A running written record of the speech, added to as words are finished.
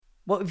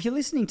Well, if you're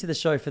listening to the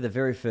show for the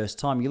very first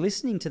time, you're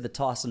listening to the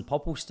Tyson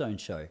Popplestone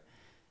show.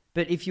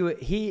 But if you were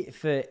here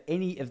for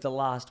any of the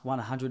last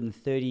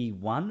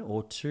 131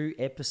 or 2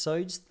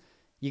 episodes,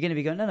 you're going to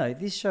be going, no,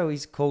 this show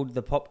is called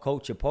the Pop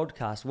Culture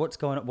Podcast. What's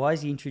going on? Why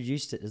has he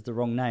introduced it as the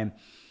wrong name?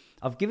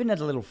 I've given it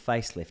a little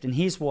facelift, and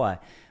here's why.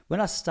 When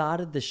I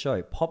started the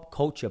show, Pop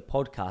Culture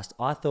Podcast,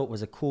 I thought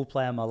was a cool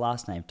play on my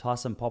last name,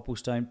 Tyson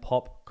Popplestone,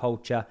 Pop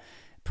Culture.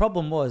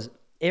 Problem was,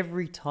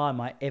 every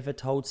time I ever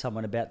told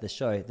someone about the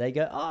show, they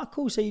go, oh,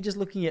 cool, so you're just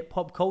looking at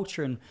pop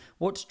culture and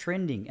what's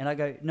trending. And I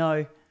go,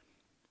 no,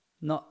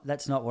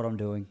 that's not what I'm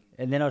doing.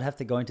 And then I'd have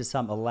to go into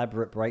some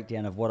elaborate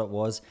breakdown of what it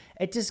was.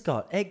 It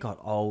got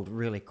old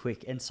really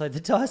quick. And so the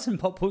Tyson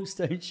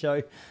Popplestone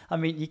show, I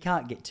mean, you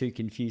can't get too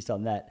confused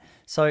on that.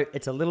 So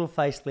it's a little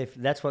facelift.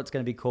 That's what it's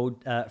going to be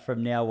called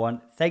from now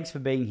on. Thanks for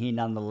being here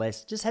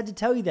nonetheless. Just had to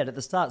tell you that at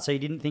the start so you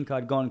didn't think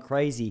I'd gone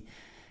crazy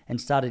and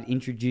started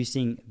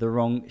introducing the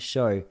wrong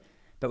show.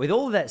 But with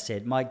all of that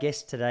said, my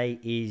guest today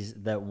is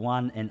the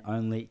one and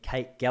only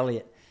Kate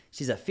Galliett.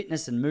 She's a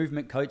fitness and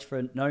movement coach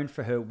known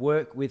for her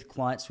work with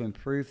clients to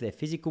improve their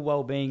physical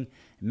well-being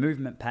and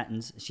movement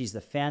patterns. She's the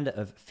founder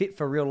of Fit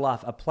for Real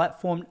Life, a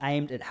platform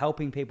aimed at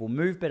helping people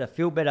move better,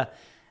 feel better,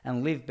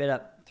 and live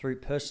better through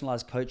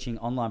personalized coaching,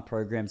 online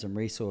programs, and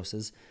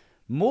resources.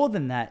 More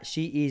than that,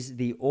 she is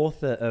the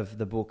author of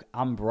the book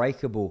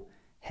Unbreakable: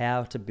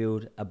 How to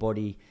Build a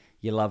Body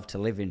You Love to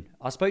Live In.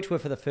 I spoke to her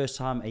for the first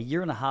time a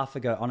year and a half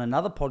ago on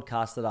another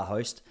podcast that I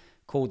host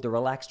called the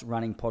Relaxed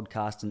Running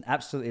Podcast, and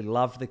absolutely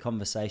loved the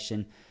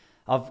conversation.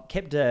 I've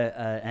kept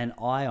an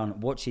eye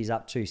on what she's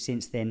up to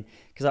since then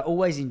because I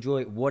always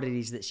enjoy what it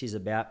is that she's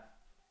about.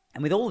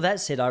 And with all of that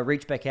said, I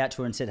reached back out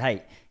to her and said,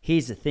 hey,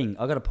 here's the thing.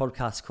 I got a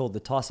podcast called the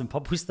Tyson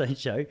Popplestone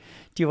Show.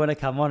 Do you want to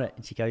come on it?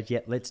 And she goes,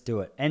 yeah, let's do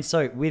it. And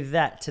so with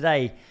that,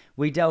 today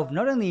we delve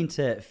not only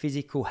into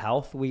physical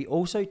health, we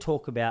also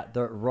talk about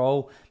the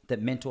role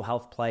that mental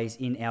health plays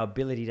in our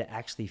ability to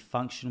actually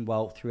function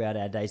well throughout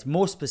our days.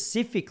 More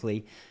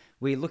specifically,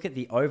 we look at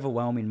the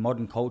overwhelming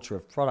modern culture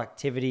of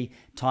productivity,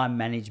 time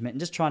management, and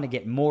just trying to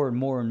get more and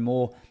more and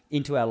more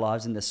into our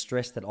lives and the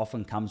stress that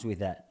often comes with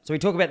that. So we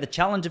talk about the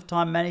challenge of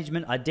time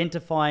management,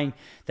 identifying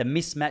the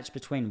mismatch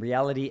between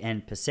reality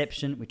and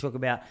perception. We talk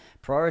about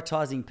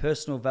prioritizing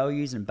personal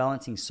values and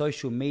balancing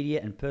social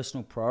media and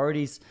personal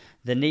priorities,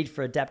 the need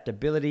for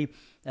adaptability,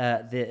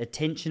 the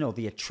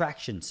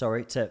attraction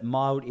to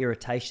mild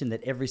irritation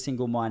that every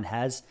single mind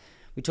has.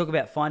 We talk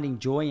about finding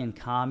joy and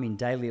calm in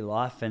daily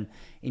life and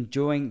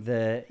enjoying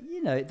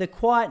the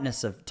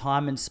quietness of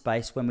time and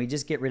space when we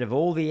just get rid of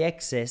all the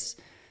excess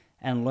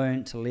and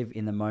learn to live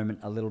in the moment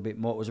a little bit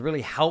more. It was a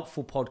really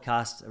helpful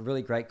podcast, a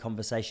really great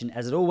conversation,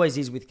 as it always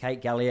is with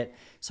Kate Galliett.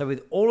 So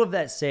with all of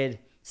that said,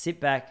 sit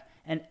back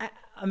and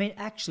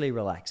actually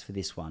relax for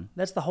this one.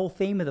 That's the whole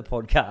theme of the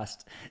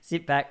podcast.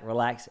 Sit back,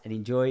 relax, and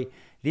enjoy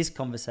this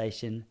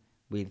conversation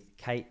with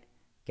Kate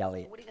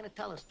Galliett. What are you going to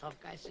tell us, tough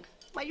guys?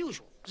 My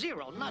usual.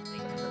 0,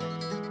 nothing.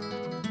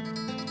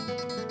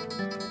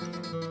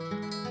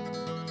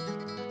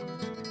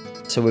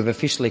 So we've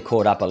officially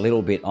caught up a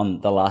little bit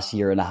on the last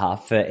year and a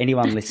half. For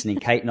anyone listening,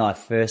 Kate and I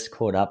first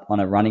caught up on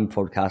a running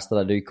podcast that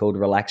I do called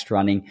Relaxed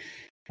Running.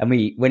 And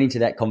we went into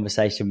that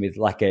conversation with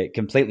like a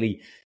completely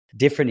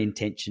different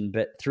intention.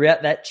 But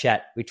throughout that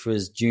chat, which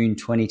was June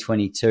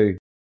 2022,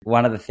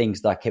 one of the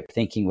things that I kept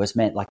thinking was,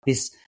 man, like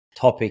this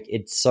topic,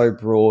 it's so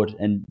broad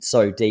and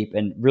so deep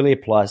and really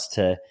applies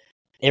to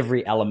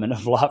every element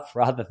of life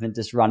rather than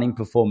just running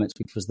performance,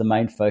 which was the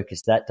main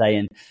focus that day.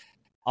 And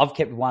I've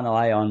kept one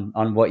eye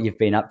on what you've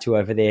been up to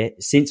over there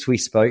since we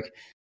spoke.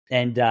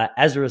 And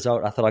as a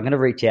result, I thought I'm going to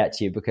reach out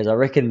to you because I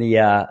reckon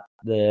the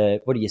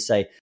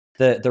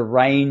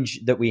range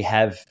that we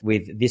have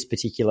with this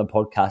particular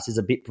podcast is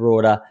a bit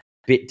broader,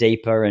 a bit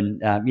deeper,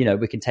 and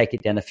we can take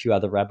it down a few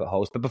other rabbit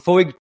holes. But before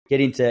we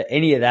get into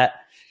any of that,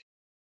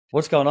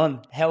 what's going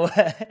on? How's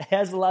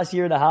the last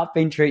year and a half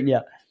been treating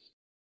you?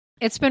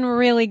 It's been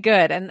really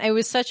good. And it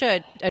was such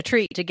a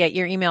treat to get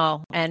your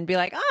email and be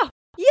like, oh,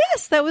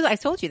 yes, I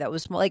told you that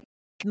was like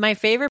my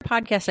favorite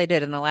podcast I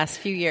did in the last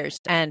few years.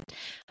 And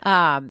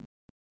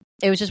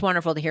it was just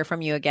wonderful to hear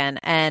from you again.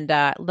 And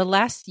the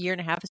last year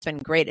and a half has been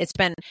great. It's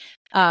been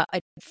a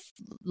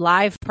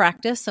live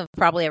practice of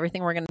probably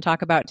everything we're going to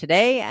talk about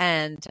today.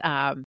 And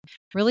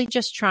really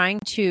just trying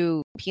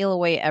to peel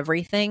away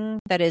everything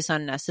that is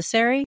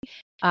unnecessary.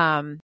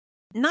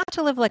 Not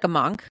to live like a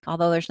monk,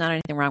 although there's not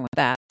anything wrong with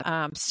that.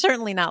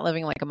 Certainly not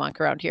living like a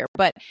monk around here,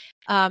 but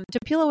to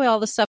peel away all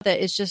the stuff that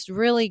is just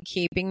really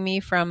keeping me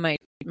from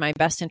my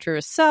best and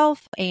truest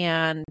self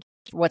and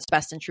what's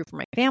best and true for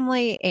my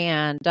family.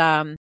 And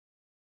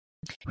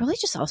really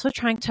just also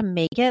trying to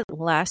make it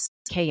less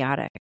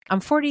chaotic. I'm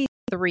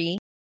 43,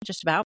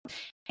 just about.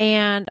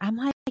 And I'm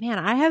like, man,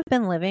 I have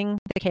been living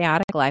the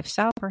chaotic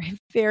lifestyle for a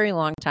very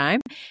long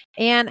time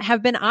and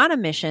have been on a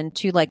mission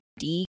to like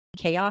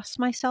de-chaos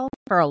myself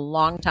for a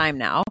long time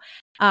now.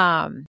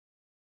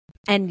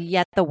 And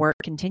yet the work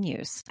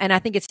continues. And I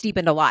think it's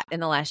deepened a lot in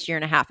the last year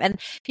and a half. And,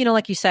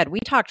 like you said, we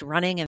talked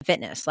running and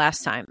fitness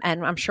last time,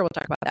 and I'm sure we'll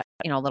talk about that,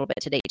 a little bit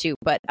today too.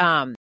 But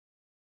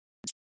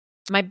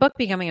my book,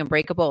 Becoming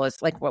Unbreakable, is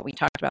like what we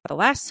talked about the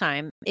last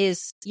time,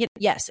 is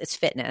yes, it's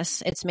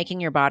fitness. It's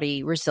making your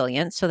body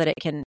resilient so that it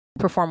can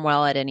perform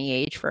well at any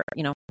age for,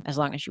 as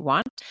long as you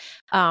want.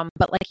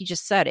 But like you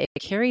just said, it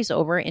carries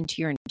over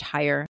into your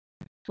entire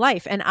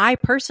life. And I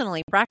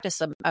personally practice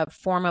a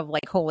form of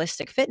like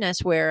holistic fitness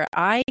where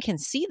I can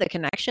see the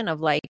connection of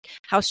like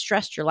how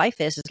stressed your life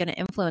is going to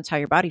influence how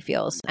your body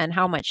feels, and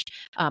how much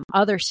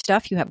other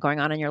stuff you have going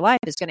on in your life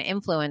is going to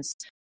influence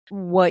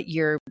what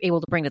you're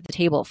able to bring to the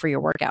table for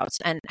your workouts,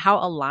 and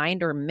how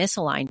aligned or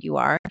misaligned you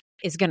are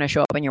is going to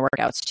show up in your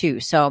workouts too.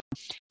 So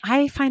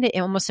I find it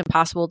almost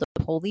impossible to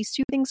pull these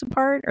two things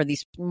apart, or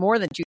these more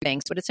than two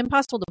things, but it's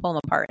impossible to pull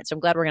them apart. So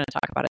I'm glad we're going to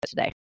talk about it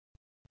today.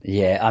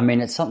 Yeah, I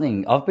mean, it's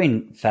something I've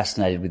been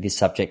fascinated with this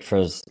subject for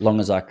as long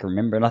as I can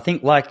remember. And I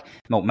think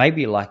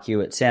maybe like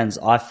you, it sounds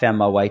I found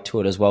my way to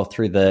it as well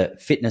through the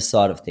fitness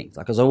side of things.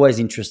 Like I was always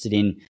interested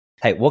in,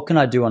 hey, what can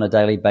I do on a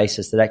daily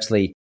basis that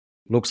actually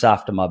looks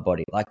after my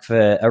body? Like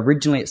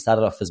originally it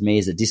started off as me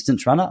as a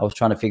distance runner. I was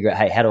trying to figure out,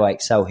 hey, how do I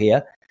excel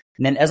here?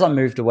 And then as I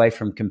moved away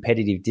from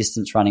competitive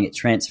distance running, it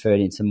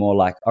transferred into more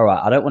like, all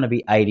right, I don't want to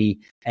be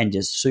 80 and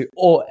just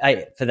or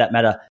for that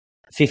matter,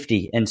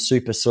 50 and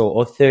super sore,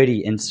 or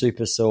 30 and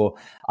super sore.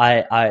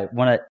 I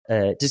want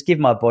to just give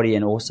my body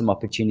an awesome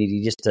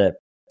opportunity just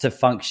to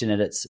function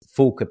at its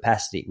full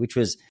capacity, which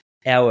was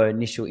our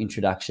initial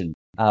introduction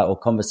or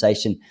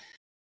conversation.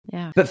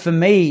 Yeah. But for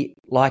me,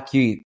 like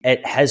you,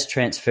 it has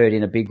transferred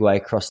in a big way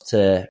across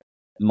to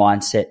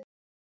mindset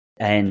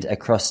and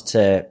across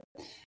to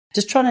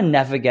just trying to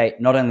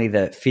navigate not only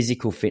the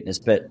physical fitness,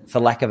 but for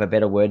lack of a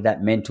better word,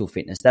 that mental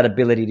fitness, that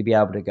ability to be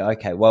able to go,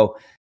 okay, well,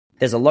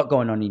 there's a lot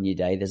going on in your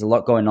day. There's a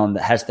lot going on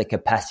that has the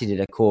capacity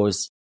to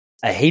cause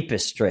a heap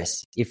of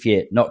stress if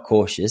you're not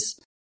cautious.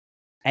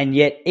 And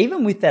yet,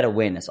 even with that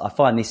awareness, I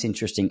find this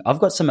interesting. I've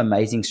got some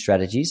amazing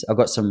strategies. I've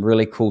got some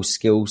really cool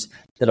skills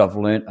that I've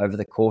learned over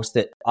the course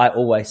that I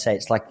always say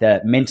it's like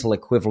the mental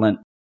equivalent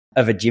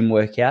of a gym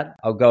workout.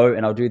 I'll go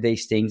and I'll do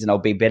these things and I'll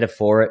be better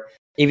for it.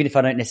 Even if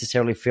I don't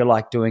necessarily feel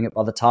like doing it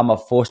by the time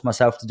I've forced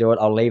myself to do it,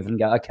 I'll leave and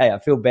go, okay, I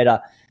feel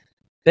better.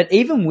 But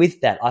even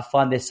with that, I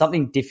find there's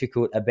something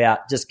difficult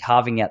about just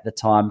carving out the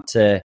time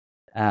to,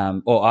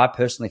 or I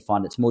personally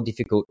find it's more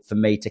difficult for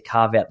me to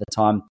carve out the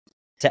time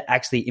to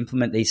actually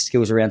implement these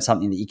skills around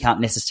something that you can't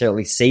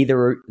necessarily see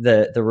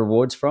the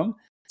rewards from.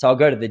 So I'll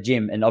go to the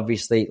gym and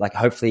obviously, like,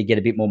 hopefully get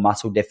a bit more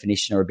muscle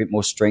definition or a bit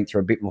more strength or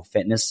a bit more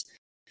fitness.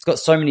 It's got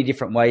so many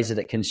different ways that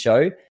it can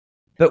show.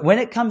 But when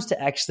it comes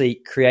to actually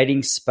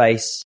creating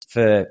space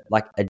for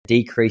like a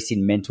decrease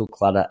in mental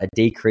clutter, a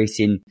decrease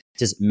in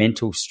just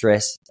mental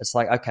stress, it's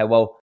like, okay,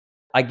 well,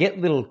 I get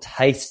little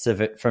tastes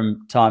of it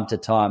from time to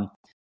time,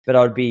 but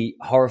I would be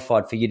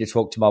horrified for you to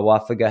talk to my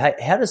wife and go, hey,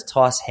 how does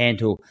Tice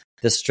handle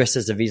the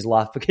stresses of his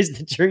life? Because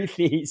the truth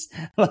is,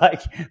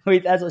 like,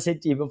 as I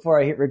said to you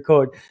before I hit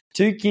record,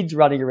 2 kids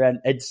running around,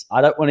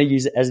 I don't want to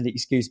use it as an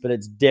excuse, but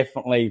it's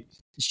definitely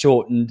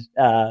shortened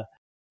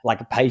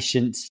like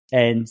patience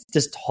and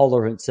just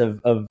tolerance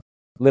of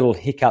little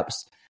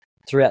hiccups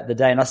throughout the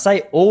day. And I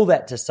say all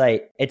that to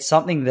say it's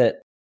something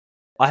that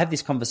I have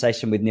this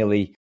conversation with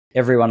nearly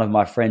every one of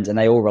my friends and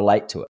they all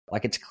relate to it.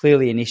 Like, it's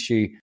clearly an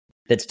issue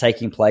that's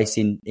taking place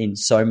in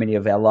so many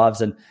of our lives.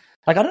 And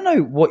like, I don't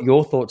know what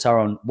your thoughts are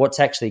on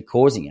what's actually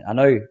causing it. I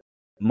know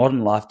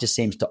modern life just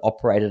seems to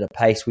operate at a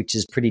pace which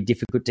is pretty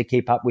difficult to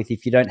keep up with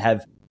if you don't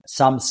have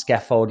some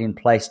scaffold in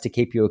place to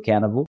keep you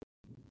accountable.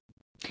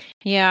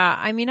 Yeah,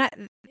 I mean,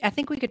 I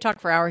think we could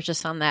talk for hours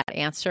just on that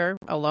answer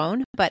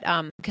alone, but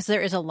because there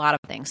is a lot of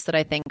things that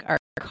I think are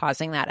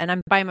causing that. And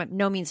I'm by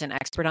no means an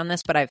expert on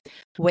this, but I've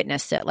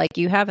witnessed it like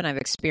you have, and I've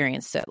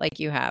experienced it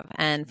like you have.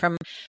 And from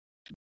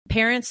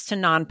parents to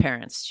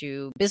non-parents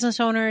to business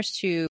owners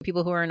to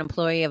people who are an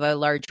employee of a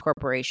large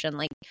corporation,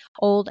 like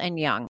old and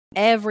young,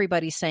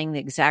 everybody's saying the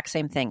exact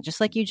same thing. Just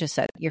like you just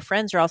said, your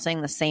friends are all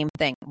saying the same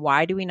thing.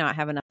 Why do we not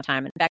have enough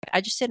time? In fact,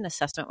 I just did an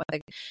assessment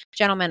with a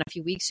gentleman a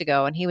few weeks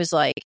ago, and he was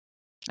like,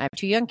 I have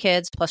 2 young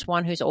kids plus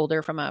one who's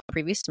older from a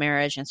previous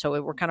marriage. And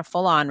so we're kind of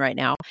full on right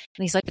now.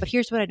 And he's like, but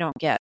here's what I don't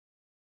get.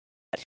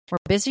 We're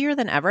busier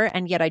than ever.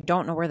 And yet I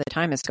don't know where the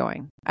time is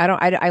going.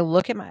 I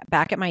look at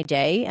back at my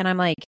day and I'm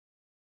like,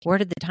 where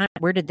did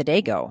the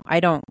day go? I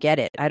don't get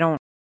it.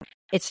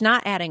 It's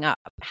not adding up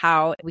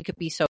how we could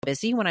be so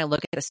busy when I look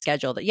at the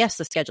schedule that yes,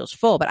 the schedule's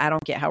full, but I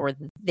don't get how we're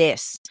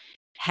this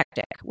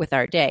hectic with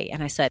our day.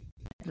 And I said,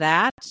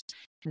 that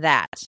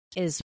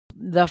is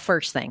the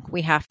first thing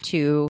we have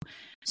to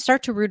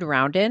start to root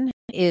around in,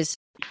 is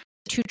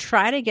to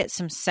try to get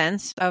some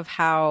sense of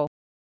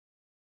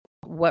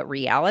what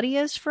reality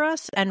is for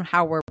us and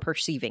how we're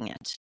perceiving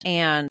it.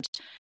 And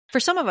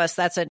for some of us,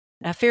 that's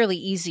a fairly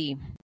easy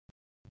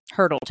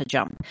hurdle to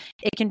jump.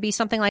 It can be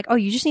something like, oh,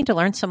 you just need to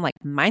learn some like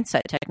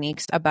mindset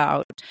techniques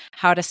about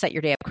how to set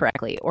your day up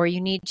correctly, or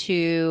you need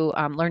to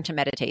learn to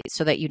meditate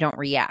so that you don't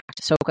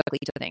react so quickly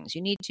to things.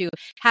 You need to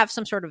have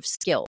some sort of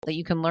skill that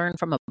you can learn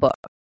from a book.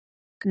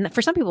 And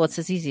for some people, it's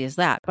as easy as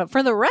that. But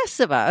for the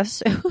rest of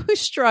us who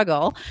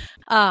struggle,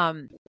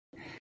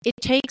 it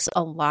takes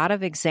a lot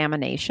of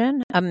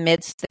examination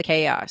amidst the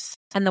chaos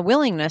and the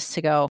willingness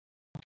to go,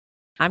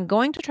 I'm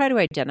going to try to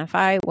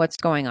identify what's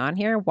going on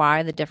here,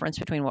 why the difference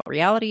between what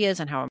reality is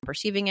and how I'm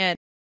perceiving it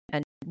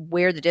and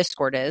where the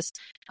discord is,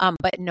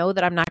 but know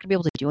that I'm not going to be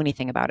able to do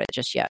anything about it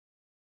just yet,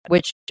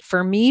 which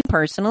for me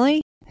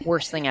personally,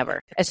 worst thing ever.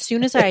 As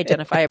soon as I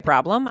identify a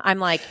problem, I'm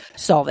like,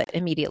 solve it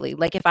immediately.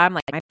 Like if I'm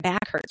like, my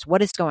back hurts,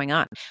 what is going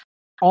on?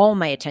 All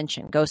my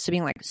attention goes to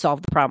being like,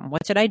 solve the problem.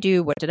 What did I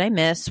do? What did I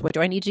miss? What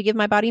do I need to give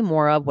my body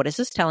more of? What is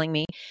this telling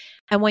me?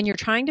 And when you're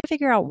trying to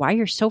figure out why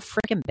you're so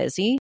freaking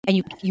busy,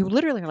 and you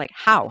literally are like,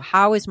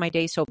 how is my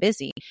day so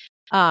busy?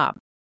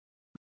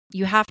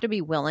 You have to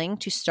be willing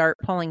to start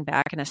pulling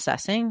back and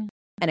assessing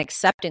and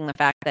accepting the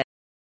fact that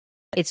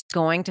it's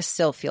going to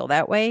still feel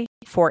that way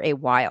for a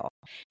while.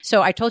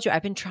 So I told you,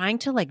 I've been trying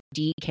to like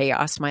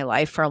de-chaos my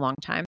life for a long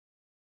time.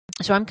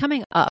 So I'm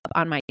coming up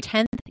on my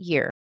 10th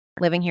year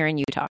living here in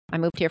Utah. I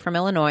moved here from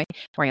Illinois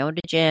where I owned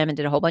a gym and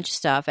did a whole bunch of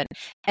stuff, and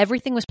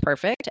everything was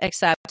perfect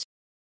except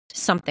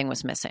something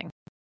was missing.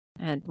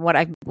 And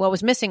what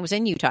was missing was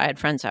in Utah. I had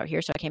friends out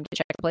here, so I came to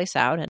check the place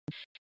out and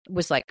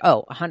was like,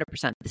 oh,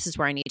 100%, this is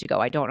where I need to go.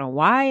 I don't know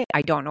why.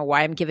 I don't know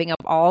why I'm giving up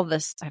all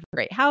this. I have a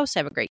great house. I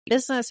have a great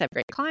business. I have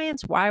great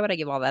clients. Why would I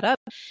give all that up?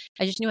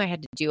 I just knew I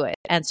had to do it.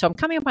 And so I'm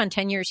coming up on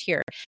 10 years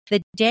here.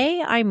 The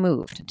day I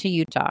moved to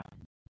Utah,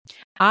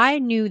 I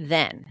knew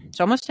then,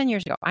 so almost 10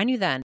 years ago, I knew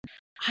then,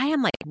 I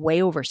am like way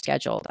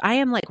overscheduled. I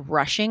am like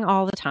rushing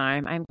all the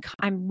time.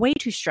 I'm way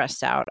too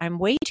stressed out. I'm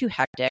way too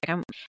hectic.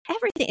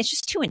 Everything. It's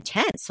just too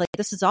intense. Like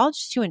this is all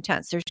just too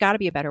intense. There's got to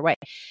be a better way.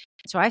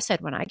 So I said,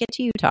 when I get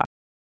to Utah,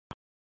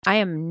 I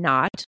am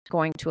not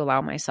going to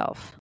allow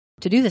myself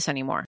to do this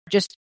anymore.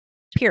 Just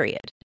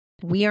period.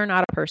 We are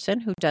not a person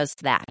who does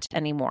that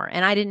anymore.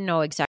 And I didn't know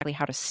exactly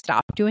how to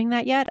stop doing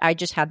that yet. I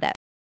just had that,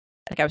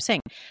 like I was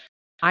saying,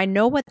 I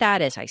know what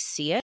that is. I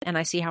see it and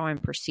I see how I'm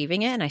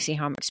perceiving it and I see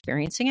how I'm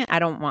experiencing it. I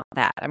don't want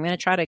that. I'm going to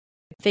try to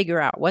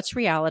figure out what's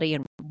reality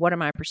and what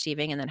am I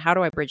perceiving, and then how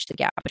do I bridge the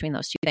gap between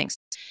those two things.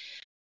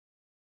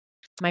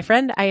 My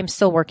friend, I am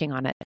still working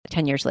on it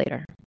 10 years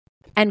later.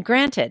 And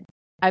granted,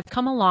 I've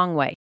come a long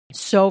way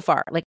so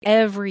far. Like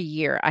every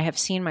year I have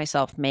seen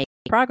myself make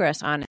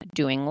progress on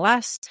doing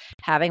less,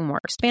 having more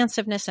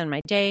expansiveness in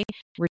my day,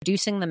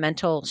 reducing the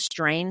mental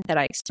strain that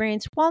I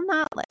experience while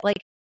not like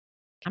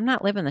I'm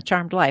not living the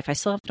charmed life. I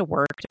still have to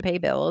work to pay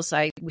bills.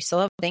 We still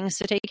have things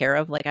to take care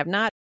of. Like I'm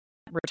not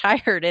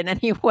retired in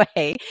any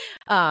way.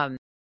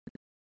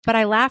 But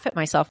I laugh at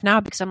myself now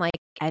because I'm like,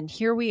 and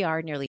here we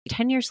are nearly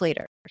 10 years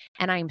later,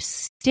 and I'm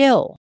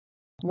still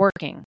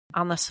working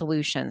on the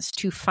solutions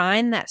to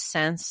find that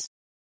sense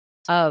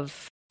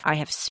of I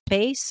have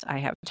space, I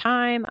have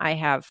time, I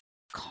have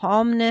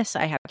calmness,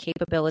 I have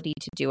capability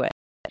to do it.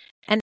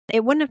 And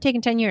it wouldn't have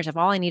taken 10 years if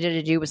all I needed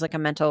to do was like a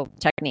mental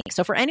technique.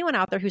 So for anyone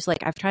out there who's like,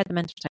 I've tried the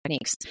mental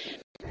techniques,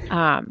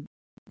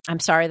 I'm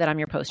sorry that I'm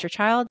your poster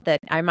child, that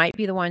I might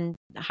be the one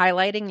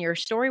highlighting your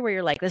story where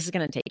you're like, this is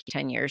going to take you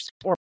 10 years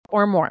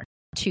or more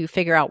to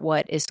figure out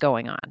what is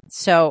going on.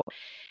 So,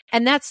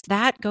 and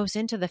that goes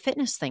into the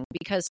fitness thing,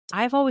 because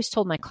I've always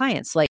told my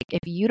clients, like,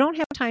 if you don't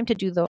have time to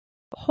do the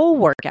whole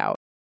workout,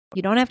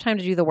 you don't have time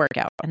to do the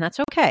workout, and that's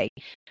okay.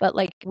 But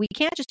like, we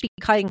can't just be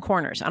cutting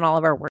corners on all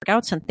of our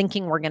workouts and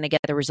thinking we're going to get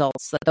the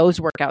results that those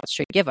workouts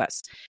should give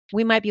us.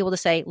 We might be able to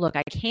say, look,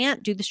 I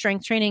can't do the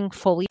strength training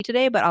fully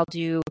today, but I'll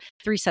do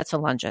 3 sets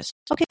of lunges.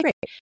 Okay, great.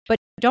 But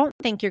don't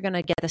think you're going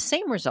to get the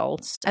same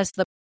results as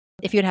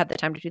if you'd had the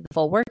time to do the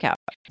full workout.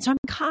 So I'm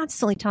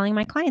constantly telling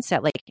my clients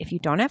that, like, if you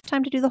don't have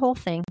time to do the whole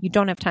thing, you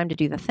don't have time to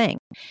do the thing.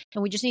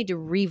 And we just need to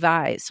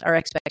revise our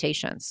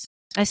expectations.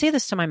 I say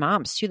this to my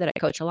moms too, that I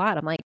coach a lot.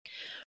 I'm like,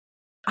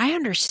 I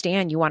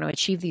understand you want to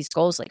achieve these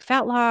goals like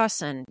fat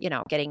loss and,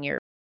 getting your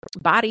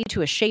body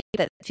to a shape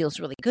that feels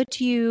really good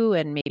to you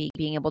and maybe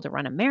being able to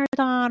run a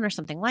marathon or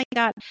something like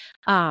that.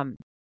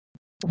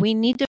 We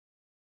need to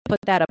put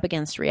that up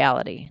against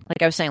reality.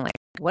 Like I was saying, like,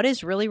 what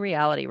is really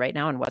reality right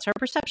now and what's our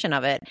perception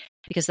of it?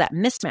 Because that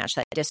mismatch,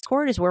 that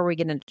discord is where we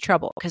get into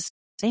trouble. Because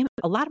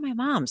a lot of my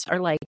moms are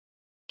like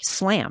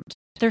slammed.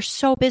 They're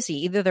so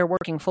busy. Either they're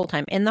working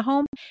full-time in the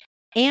home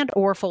and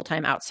or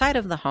full-time outside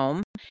of the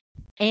home,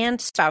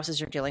 and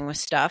spouses are dealing with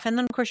stuff. And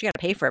then, of course, you got to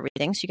pay for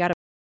everything. So you got to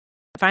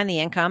find the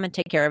income and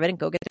take care of it and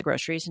go get the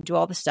groceries and do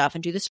all the stuff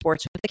and do the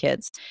sports with the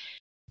kids.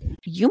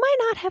 You might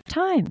not have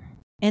time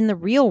in the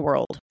real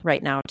world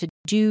right now to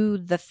do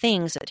the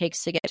things it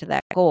takes to get to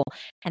that goal.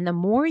 And the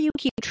more you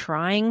keep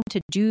trying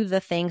to do the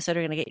things that are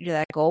going to get you to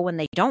that goal when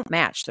they don't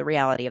match the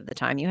reality of the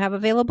time you have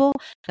available,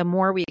 the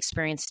more we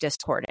experience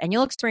discord. And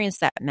you'll experience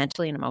that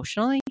mentally and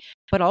emotionally,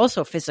 but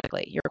also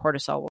physically. Your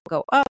cortisol will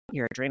go up,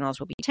 your adrenals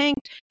will be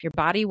tanked, your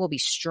body will be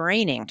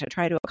straining to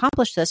try to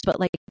accomplish this, but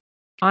like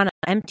on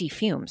empty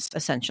fumes,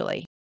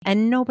 essentially.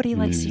 And nobody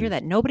likes to hear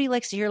that. Nobody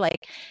likes to hear,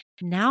 like,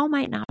 now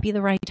might not be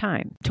the right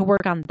time to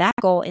work on that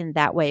goal in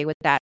that way with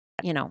that,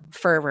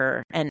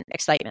 fervor and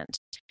excitement.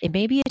 It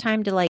may be a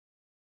time to like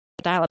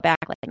dial it back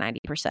like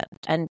 90%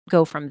 and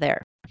go from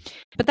there.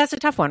 But that's a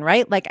tough one,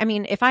 right? Like, I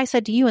mean, if I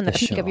said to you in the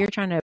peak of you're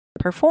trying to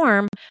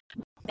perform,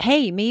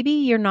 hey, maybe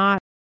you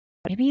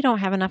don't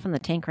have enough in the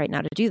tank right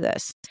now to do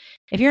this.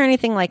 If you're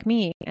anything like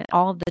me,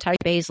 all of the type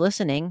A's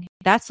listening,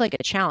 that's like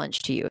a challenge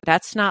to you.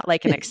 That's not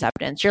like an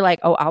acceptance. You're like,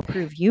 oh, I'll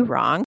prove you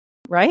wrong,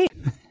 right?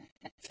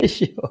 For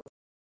sure.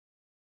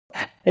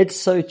 It's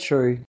so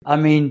true. I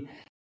mean,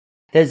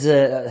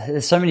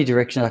 there's so many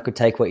directions I could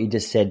take what you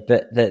just said,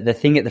 but the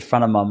thing at the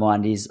front of my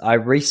mind is I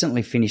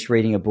recently finished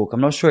reading a book.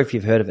 I'm not sure if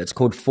you've heard of it. It's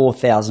called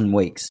 4,000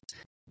 Weeks.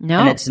 No.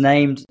 And it's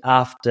named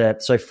after,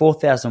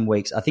 4,000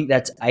 weeks, I think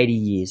that's 80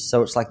 years.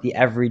 So it's like the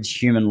average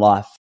human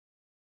life.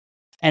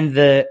 And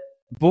the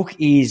book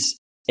it's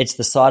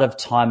the side of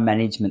time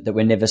management that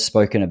we're never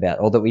spoken about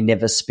or that we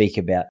never speak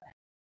about.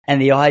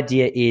 And the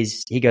idea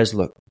is, he goes,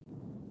 look,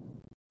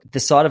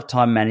 the side of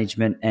time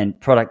management and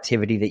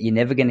productivity that you're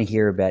never going to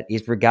hear about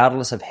is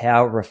regardless of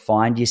how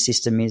refined your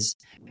system is,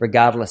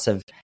 regardless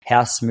of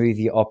how smooth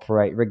you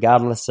operate,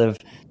 regardless of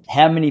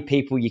how many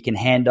people you can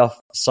hand off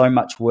so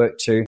much work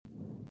to,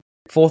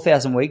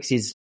 4,000 weeks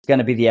is going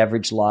to be the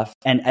average life.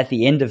 And at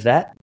the end of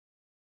that,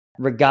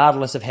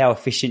 regardless of how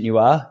efficient you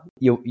are,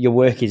 your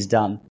work is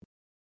done.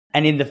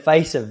 And in the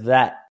face of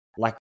that,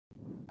 like,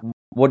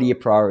 what are your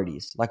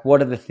priorities? Like,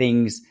 what are the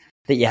things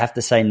that you have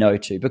to say no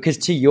to? Because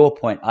to your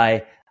point,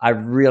 I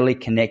really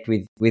connect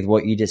with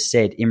what you just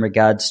said in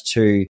regards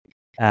to,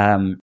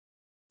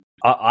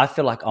 I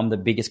feel like I'm the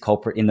biggest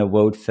culprit in the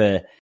world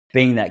for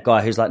being that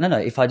guy who's like, no,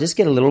 if I just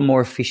get a little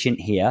more efficient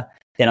here,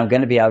 then I'm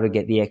going to be able to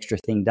get the extra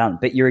thing done.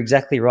 But you're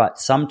exactly right.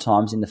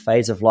 Sometimes in the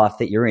phase of life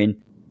that you're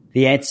in,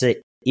 the answer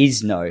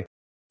is no.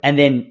 And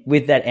then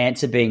with that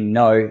answer being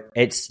no,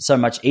 it's so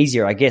much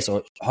easier, I guess,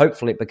 or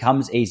hopefully it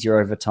becomes easier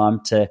over time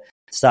to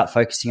start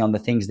focusing on the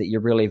things that you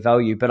really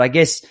value. But I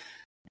guess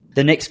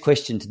the next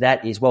question to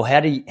that is, well, how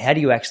do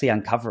you actually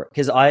uncover it?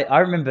 Because I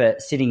remember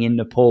sitting in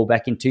Nepal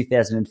back in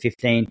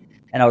 2015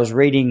 and I was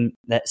reading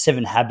that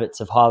 7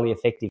 Habits of Highly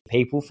Effective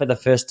People for the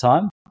first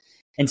time.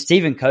 And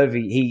Stephen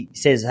Covey, he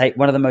says, hey,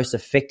 one of the most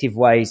effective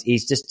ways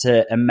is just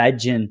to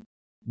imagine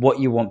what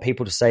you want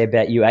people to say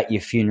about you at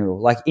your funeral.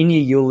 Like in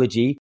your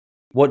eulogy,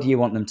 what do you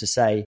want them to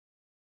say?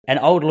 And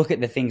I would look at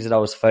the things that I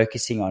was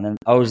focusing on. And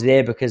I was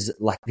there because,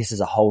 like, this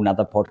is a whole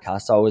nother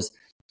podcast. I was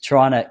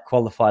trying to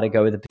qualify to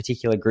go with a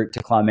particular group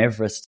to climb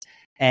Everest.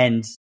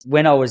 And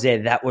when I was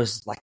there, that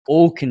was like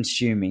all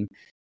consuming.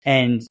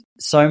 And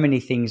so many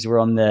things were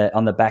on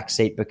the back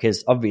seat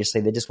because obviously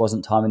there just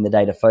wasn't time in the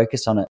day to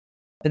focus on it.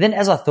 But then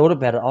as I thought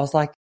about it, I was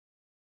like,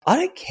 I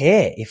don't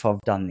care if I've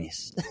done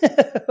this.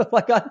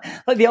 like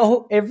the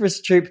whole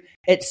Everest trip,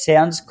 it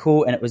sounds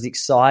cool and it was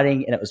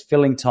exciting and it was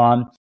filling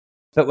time.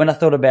 But when I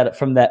thought about it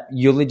from that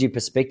eulogy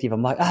perspective,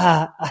 I'm like,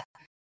 I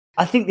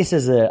think this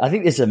is a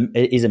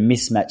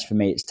mismatch for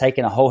me. It's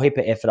taken a whole heap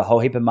of effort, a whole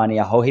heap of money,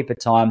 a whole heap of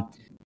time,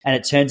 and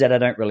it turns out I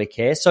don't really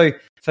care. So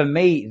for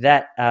me,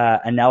 that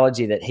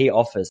analogy that he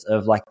offers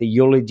of like the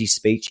eulogy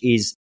speech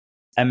is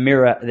a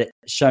mirror that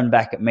shone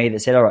back at me that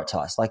said, all right,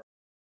 Tice, like,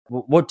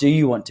 what do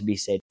you want to be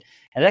said?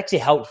 And it actually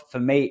helped for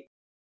me.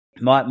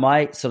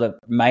 My sort of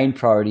main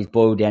priorities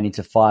boil down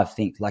into 5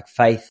 things, like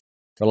faith,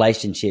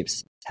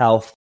 relationships,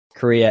 health,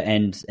 career,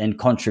 and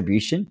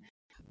contribution.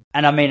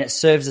 And I mean, it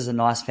serves as a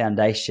nice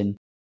foundation,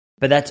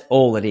 but that's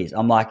all it is.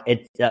 I'm like,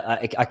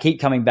 I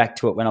keep coming back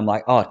to it when I'm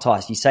like, oh,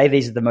 Tice, you say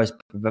these are the most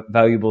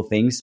valuable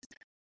things.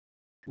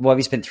 Why have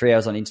you spent 3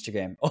 hours on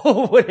Instagram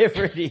or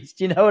whatever it is?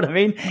 Do you know what I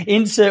mean?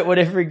 Insert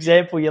whatever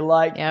example you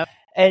like. Yep.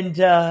 And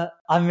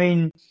I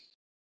mean,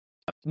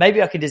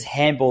 maybe I could just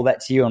handball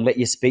that to you and let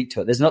you speak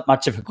to it. There's not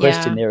much of a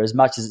question there as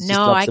much as it's just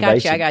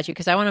observation. I got you.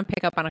 Because I want to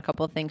pick up on a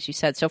couple of things you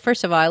said. So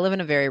first of all, I live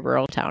in a very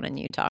rural town in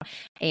Utah,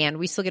 and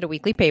we still get a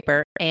weekly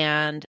paper,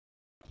 and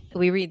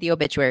we read the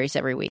obituaries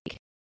every week.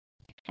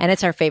 And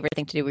it's our favorite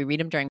thing to do. We read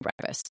them during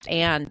breakfast.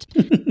 And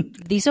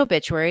these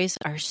obituaries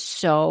are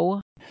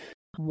so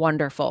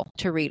wonderful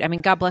to read. I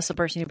mean, God bless the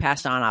person who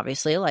passed on,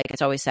 obviously. Like,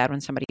 it's always sad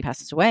when somebody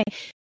passes away.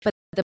 But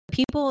the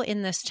people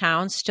in this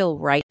town still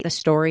write the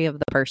story of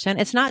the person.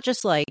 It's not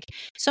just like,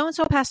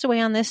 so-and-so passed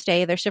away on this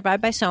day. They're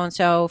survived by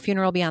so-and-so.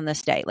 Funeral will be on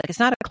this day. Like, it's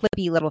not a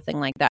clippy little thing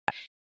like that.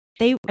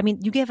 You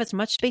give as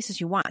much space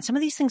as you want. Some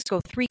of these things go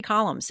 3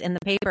 columns in the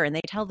paper, and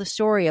they tell the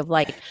story of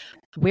like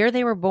where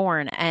they were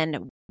born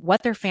and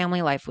what their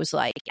family life was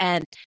like.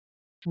 And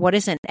what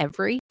isn't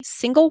every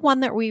single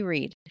one that we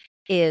read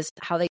is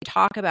how they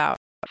talk about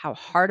how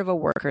hard of a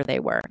worker they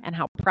were and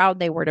how proud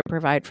they were to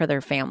provide for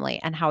their family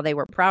and how they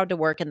were proud to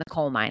work in the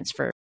coal mines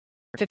for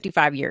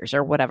 55 years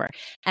or whatever.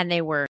 And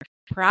they were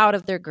proud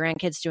of their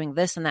grandkids doing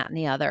this and that and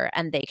the other.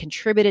 And they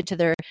contributed to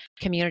their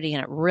community,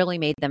 and it really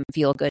made them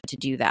feel good to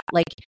do that.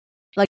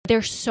 Like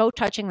they're so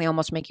touching. They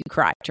almost make you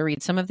cry to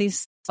read some of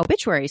these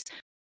obituaries.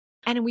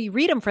 And we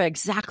read them for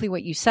exactly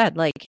what you said.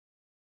 Like,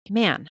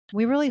 man,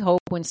 we really hope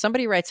when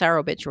somebody writes our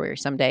obituary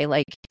someday,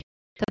 like,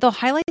 that they'll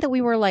highlight that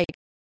we were like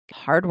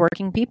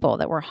hardworking people,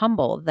 that were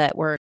humble, that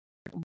were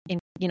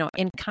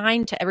in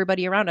kind to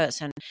everybody around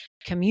us, and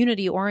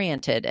community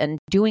oriented, and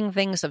doing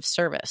things of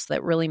service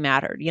that really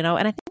mattered, And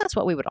I think that's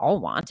what we would all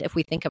want if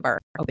we think of our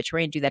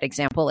obituary and do that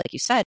example, like you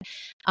said.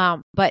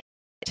 But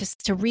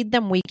to read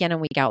them week in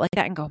and week out like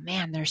that and go,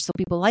 man, there's still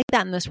people like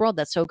that in this world.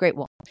 That's so great.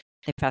 Well,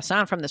 they passed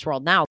on from this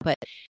world now, but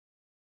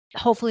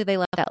hopefully they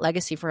left that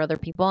legacy for other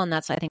people. And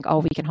that's, I think,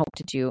 all we can hope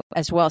to do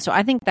as well. So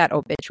I think that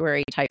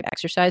obituary type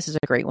exercise is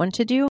a great one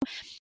to do.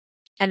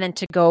 And then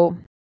to go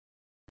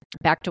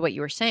back to what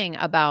you were saying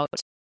about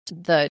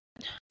the,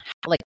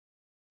 like,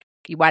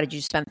 why did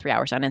you spend 3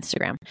 hours on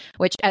Instagram?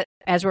 Which,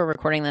 as we're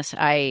recording this,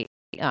 I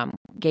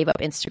gave up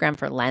Instagram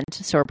for Lent.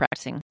 So we're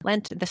practicing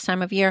Lent this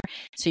time of year.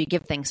 So you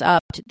give things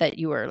up that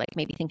you were like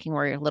maybe thinking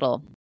were a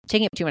little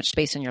taking up too much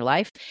space in your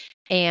life.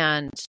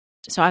 And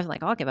so I was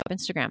like, I'll give up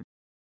Instagram.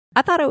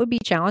 I thought it would be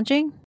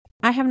challenging.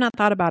 I have not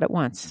thought about it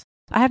once.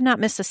 I have not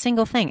missed a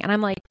single thing. And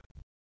I'm like,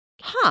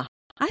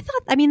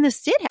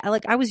 this did,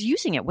 I was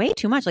using it way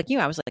too much. Like you,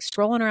 I was like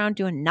scrolling around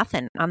doing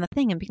nothing on the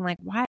thing and being like,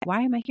 why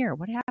am I here?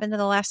 What happened to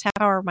the last half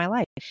hour of my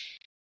life?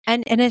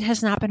 And it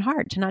has not been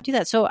hard to not do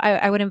that. So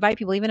I would invite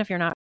people, even if you're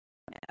not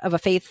of a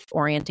faith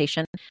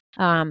orientation,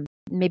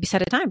 maybe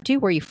set a time too,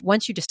 where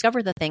once you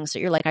discover the things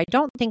that you're like, I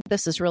don't think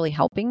this is really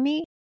helping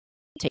me,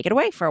 take it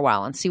away for a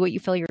while and see what you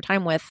fill your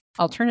time with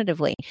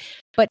alternatively.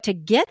 But to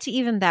get to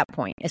even that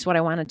point is what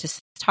I wanted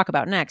to talk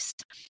about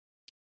next.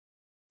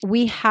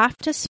 We have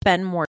to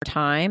spend more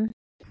time,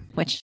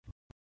 which,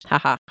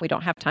 we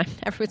don't have time.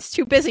 Everyone's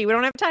too busy. We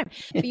don't have time.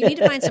 But you need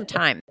to find some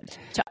time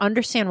to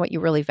understand what you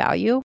really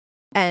value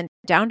and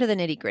down to the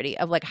nitty gritty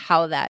of like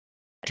how that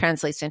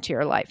translates into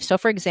your life. So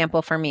for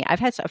example, for me, I've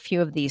had a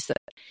few of these that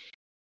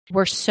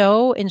were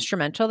so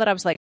instrumental that I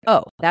was like,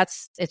 oh,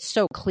 it's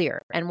so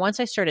clear. And once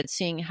I started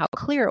seeing how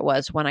clear it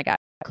was when I got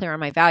clear on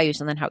my values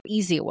and then how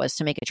easy it was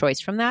to make a choice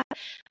from that,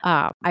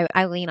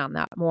 I lean on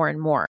that more and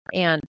more.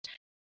 And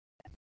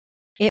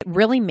it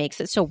really makes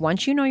it so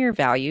once you know your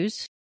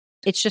values,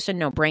 it's just a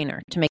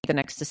no-brainer to make the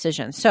next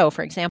decision. So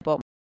for example,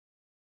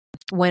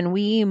 when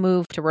we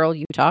moved to rural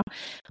Utah,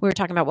 we were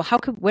talking about, well,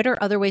 what are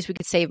other ways we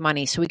could save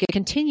money so we could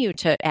continue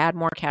to add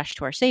more cash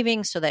to our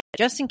savings so that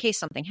just in case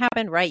something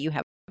happened, right, you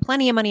have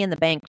plenty of money in the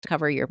bank to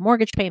cover your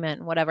mortgage payment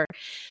and whatever.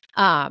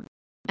 And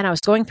I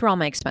was going through all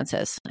my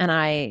expenses and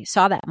I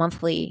saw that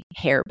monthly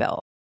hair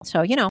bill.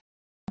 So,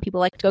 people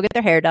like to go get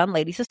their hair done,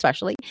 ladies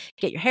especially,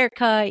 get your hair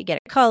cut, you get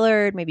it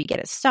colored, maybe get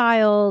it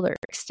styled or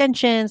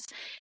extensions.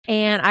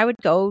 And I would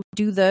go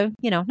do the,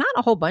 not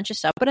a whole bunch of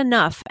stuff, but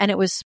enough. And it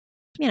was,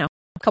 a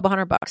couple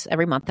 $100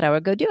 every month that I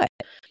would go do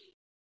it.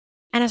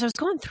 And as I was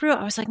going through it,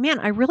 I was like, man,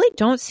 I really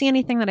don't see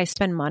anything that I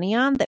spend money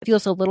on that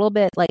feels a little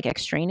bit like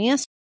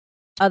extraneous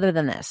other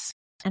than this.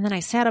 And then I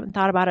sat up and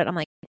thought about it. I'm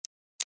like,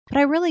 but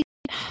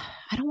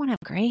I don't want to have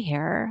gray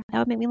hair. That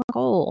would make me look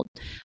old.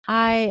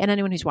 And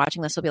anyone who's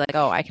watching this will be like,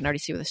 oh, I can already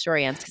see where the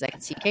story ends because I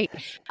can see Kate.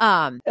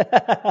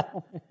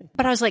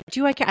 But I was like,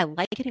 do I care? I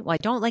like it. Well, I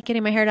don't like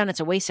getting my hair done. It's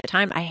a waste of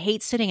time. I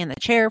hate sitting in the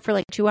chair for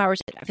like 2 hours.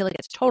 I feel like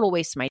it's a total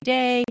waste of my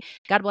day.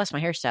 God bless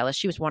my hairstylist.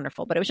 She was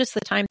wonderful, but it was just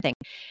the time thing.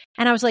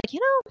 And I was like,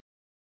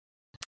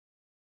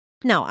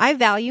 no, I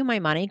value my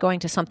money going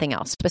to something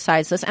else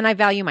besides this. And I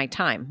value my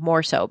time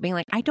more so being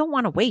like, I don't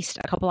want to waste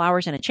a couple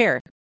hours in a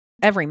chair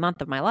every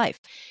month of my life.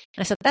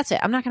 And I said, that's it.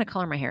 I'm not going to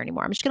color my hair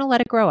anymore. I'm just going to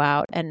let it grow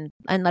out and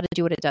let it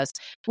do what it does.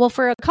 Well,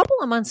 for a couple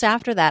of months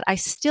after that, I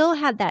still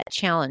had that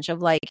challenge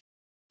of like,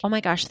 oh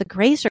my gosh, the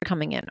grays are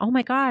coming in. Oh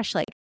my gosh,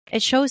 like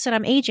it shows that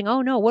I'm aging.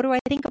 Oh no, what do I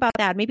think about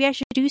that? Maybe I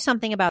should do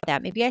something about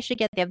that. Maybe I should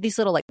they have these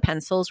little like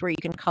pencils where you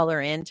can color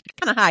in to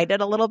kind of hide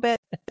it a little bit.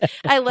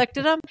 I looked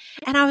at them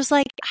and I was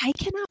like, I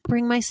cannot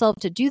bring myself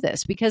to do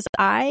this because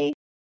it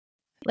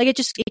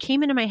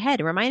came into my head.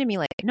 It reminded me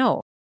like,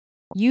 no,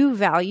 you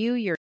value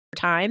your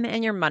time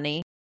and your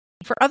money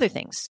for other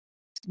things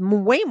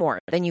way more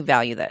than you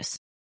value this.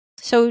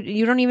 So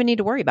you don't even need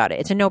to worry about it.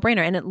 It's a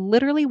no-brainer. And it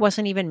literally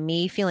wasn't even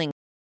me feeling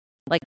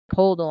like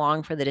pulled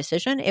along for the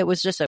decision. It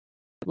was just a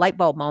light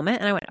bulb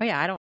moment. And I went, oh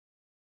yeah,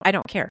 I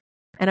don't care.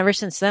 And ever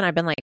since then I've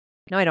been like,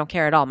 no, I don't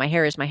care at all. My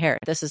hair is my hair.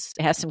 It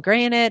has some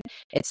gray in it.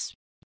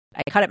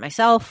 I cut it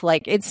myself.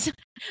 Like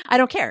I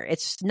don't care.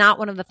 It's not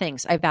one of the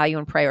things I value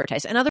and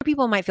prioritize. And other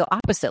people might feel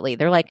oppositely.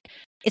 They're like,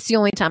 it's the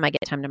only time I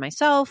get time to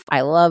myself.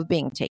 I love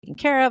being taken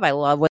care of. I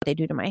love what they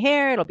do to my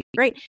hair. It'll be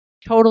great.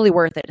 Totally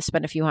worth it to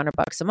spend a few $100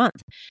 a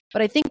month.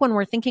 But I think when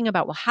we're thinking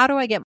about, well, how do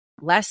I get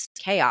less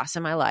chaos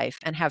in my life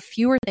and have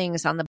fewer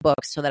things on the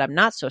books so that I'm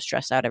not so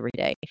stressed out every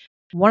day?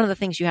 One of the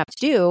things you have to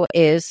do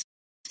is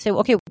say,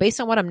 okay, based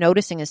on what I'm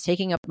noticing is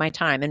taking up my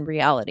time in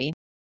reality,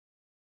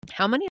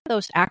 how many of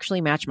those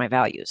actually match my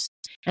values?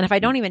 And if I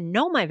don't even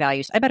know my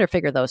values, I better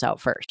figure those out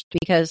first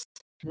because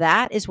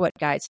that is what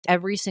guides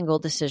every single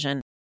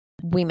decision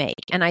we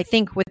make. And I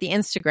think with the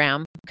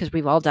Instagram, because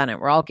we've all done it,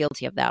 we're all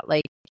guilty of that.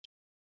 Like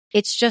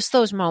it's just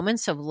those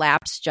moments of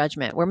lapsed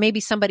judgment where maybe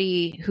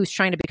somebody who's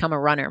trying to become a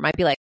runner might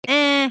be like,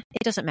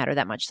 it doesn't matter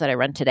that much that I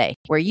run today.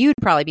 Where you'd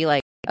probably be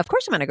like, of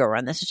course I'm going to go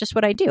run. This is just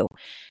what I do.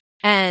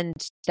 And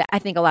I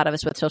think a lot of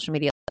us with social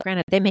media,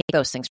 granted, they make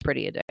those things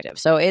pretty addictive.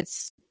 So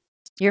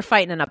you're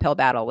fighting an uphill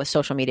battle with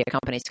social media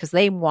companies because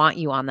they want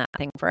you on that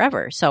thing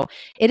forever. So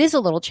it is a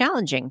little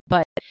challenging,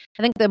 but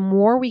I think the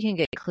more we can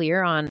get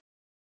clear on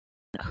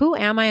who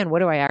am I and what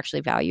do I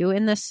actually value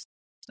in this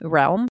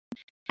realm,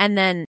 and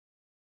then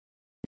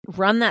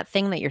run that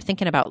thing that you're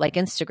thinking about, like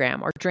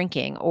Instagram or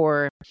drinking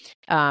or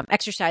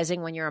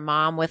exercising when you're a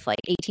mom with like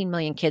 18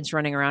 million kids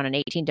running around in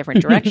 18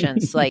 different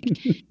directions. Like,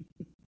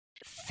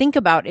 think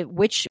about it.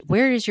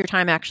 Where is your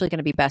time actually going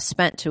to be best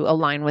spent to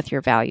align with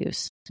your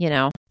values? You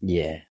know?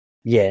 Yeah.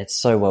 Yeah. It's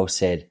so well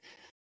said.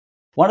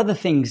 One of the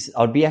things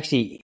I'd be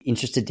actually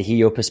interested to hear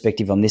your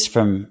perspective on this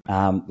from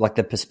like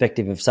the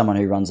perspective of someone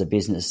who runs a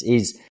business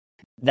is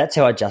that's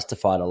how I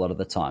justify it a lot of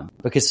the time,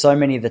 because so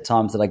many of the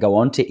times that I go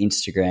onto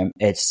Instagram,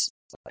 it's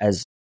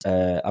as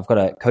I've got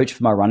a coach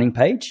for my running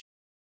page,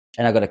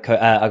 and I got a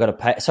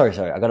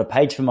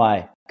page for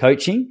my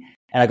coaching,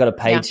 and I got a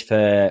page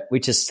for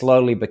which is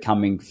slowly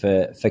becoming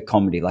for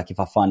comedy. Like if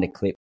I find a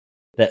clip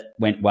that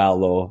went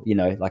well, or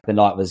like the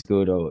night was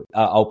good, or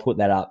I'll put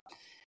that up.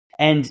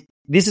 And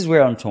this is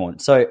where I'm torn.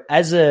 So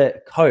as a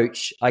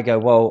coach, I go,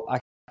 well,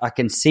 I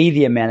can see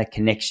the amount of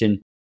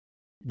connection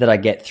that I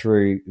get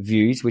through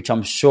views, which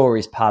I'm sure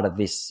is part of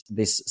this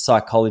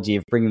psychology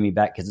of bringing me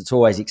back, because it's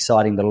always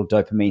exciting, the little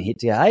dopamine hit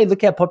to go, hey,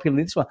 look how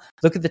popular this one,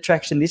 look at the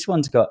traction this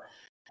one's got.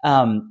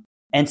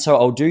 And so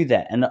I'll do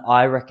that. And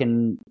I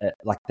reckon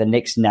like the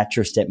next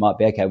natural step might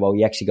be, okay, well,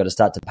 you actually got to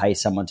start to pay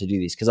someone to do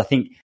this. Because I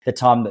think the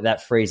time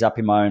that frees up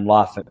in my own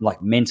life,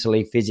 like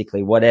mentally,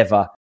 physically,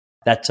 whatever,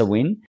 that's a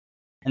win.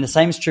 And the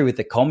same is true with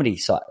the comedy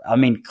side. I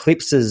mean,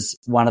 clips is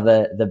one of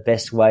the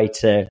best way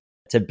to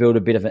build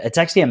a bit of it. It's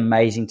actually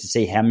amazing to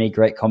see how many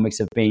great comics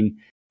have been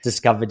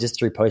discovered just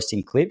through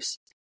posting clips.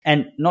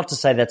 And not to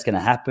say that's going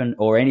to happen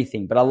or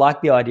anything, but I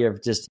like the idea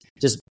of just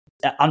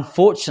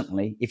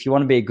unfortunately, if you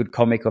want to be a good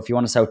comic or if you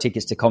want to sell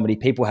tickets to comedy,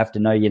 people have to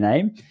know your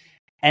name.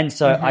 And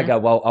so I go,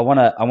 well, I want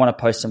to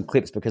post some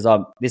clips because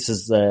this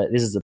is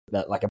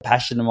like a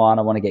passion of mine.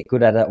 I want to get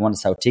good at it. I want to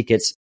sell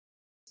tickets.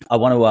 I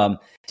want to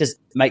just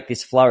make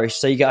this flourish.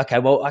 So you go, okay,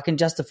 well, I can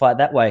justify it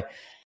that way.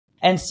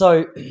 And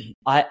so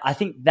I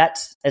think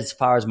that's as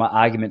far as my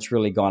argument's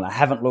really gone. I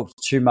haven't looked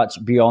too much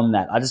beyond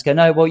that. I just go,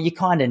 no, well, you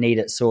kind of need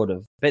it sort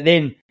of. But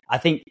then I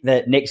think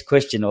the next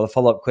question or the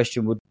follow-up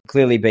question would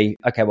clearly be,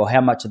 okay, well,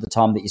 how much of the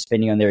time that you're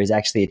spending on there is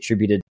actually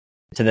attributed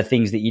to the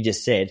things that you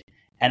just said?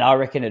 And I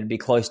reckon it'd be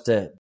close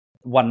to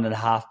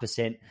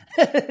 1.5%.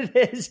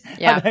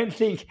 I don't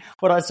think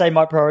what I say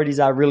my priorities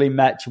are really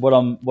match what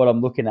I'm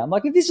looking at. I'm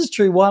like, if this is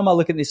true, why am I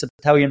looking at this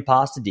Italian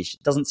pasta dish?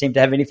 It doesn't seem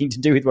to have anything to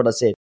do with what I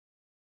said.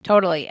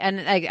 Totally.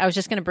 And I was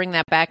just going to bring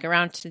that back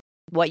around to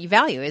what you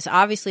value is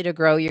obviously to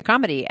grow your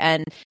comedy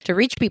and to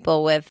reach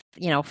people with,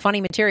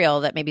 funny material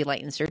that maybe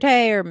lightens their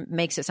day or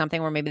makes it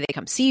something where maybe they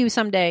come see you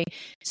someday.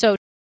 So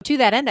to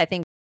that end, I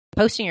think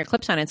posting your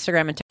clips on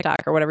Instagram and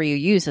TikTok or whatever you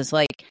use is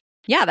like,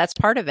 yeah, that's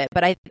part of it.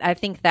 But I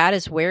think that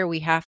is where we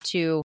have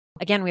to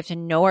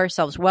know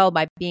ourselves well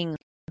by being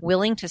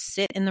willing to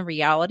sit in the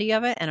reality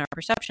of it and our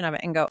perception of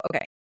it and go,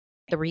 okay,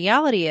 the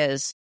reality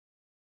is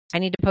I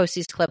need to post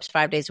these clips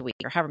 5 days a week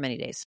or however many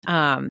days.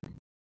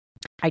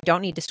 I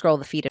don't need to scroll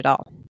the feed at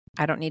all.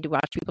 I don't need to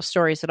watch people's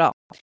stories at all.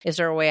 Is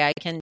there a way I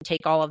can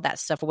take all of that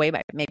stuff away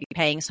by maybe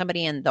paying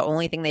somebody and the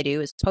only thing they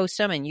do is post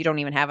them and you don't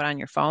even have it on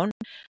your phone,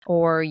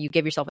 or you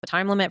give yourself a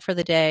time limit for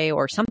the day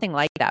or something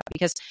like that?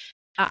 Because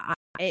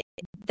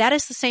that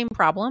is the same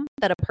problem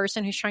that a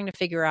person who's trying to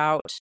figure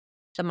out,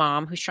 the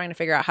mom who's trying to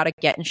figure out how to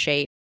get in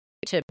shape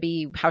to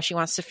be how she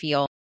wants to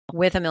feel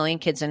with a million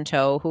kids in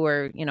tow who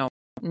are,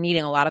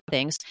 needing a lot of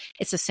things.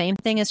 It's the same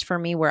thing as for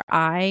me where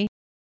I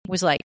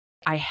was like,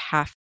 I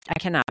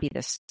cannot be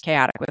this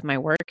chaotic with my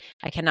work.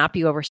 I cannot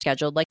be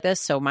overscheduled like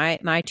this. So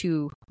my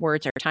two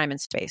words are time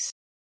and space.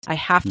 I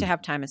have to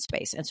have time and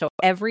space. And so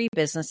every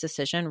business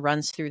decision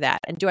runs through that.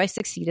 And do I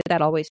succeed at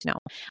that always? No.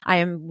 I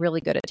am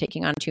really good at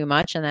taking on too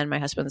much. And then my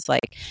husband's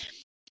like,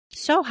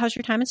 so how's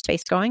your time and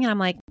space going? And I'm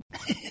like,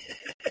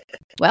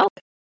 well,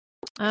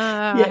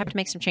 I have to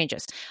make some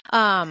changes.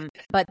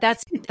 But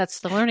that's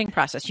the learning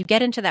process. You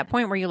get into that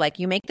point where you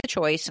make the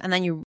choice and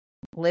then you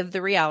live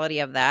the reality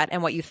of that.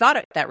 And what you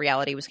thought that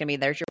reality was going to be,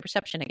 there's your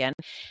perception again.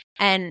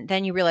 And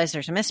then you realize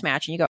there's a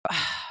mismatch and you go,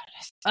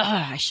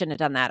 I shouldn't have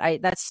done that. I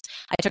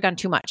took on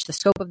too much. The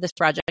scope of this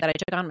project that I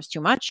took on was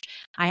too much.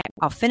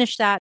 I'll finish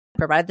that,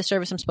 provide the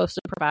service I'm supposed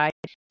to provide,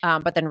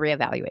 but then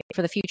reevaluate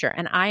for the future.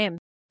 And I am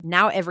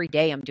now every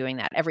day I'm doing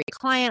that. Every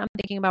client I'm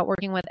thinking about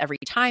working with, every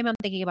time I'm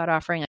thinking about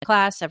offering a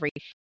class,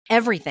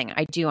 everything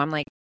I do, I'm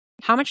like,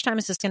 how much time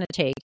is this going to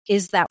take?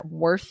 Is that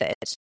worth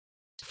it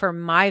for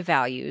my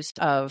values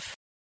of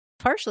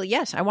partially,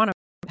 yes, I want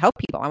to help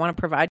people. I want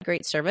to provide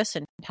great service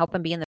and help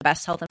them be in the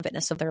best health and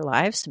fitness of their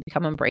lives and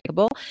become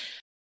unbreakable.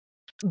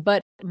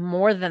 But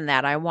more than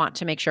that, I want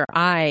to make sure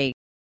I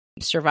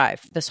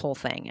survive this whole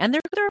thing. And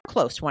they're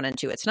close, 1 and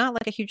 2. It's not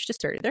like a huge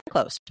disparity. They're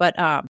close, but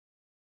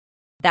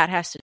that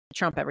has to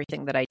trump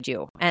everything that I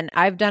do. And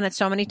I've done it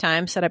so many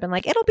times that I've been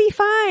like, it'll be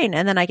fine.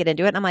 And then I get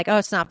into it and I'm like, oh,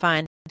 it's not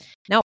fine.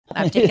 Nope,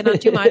 I've taken on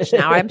too much.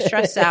 Now I'm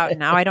stressed out.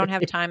 Now I don't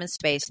have time and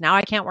space. Now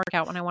I can't work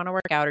out when I want to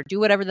work out or do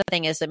whatever the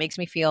thing is that makes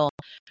me feel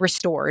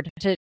restored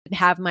to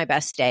have my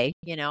best day,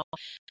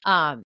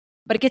 But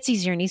it gets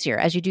easier and easier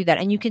as you do that.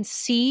 And you can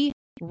see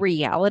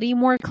reality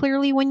more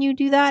clearly when you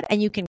do that,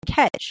 and you can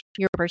catch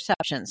your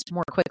perceptions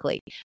more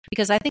quickly.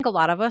 Because I think a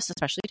lot of us,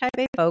 especially type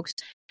A folks,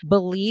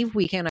 believe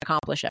we can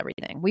accomplish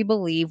everything. We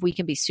believe we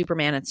can be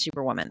Superman and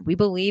Superwoman. We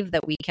believe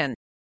that we can,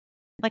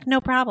 like, no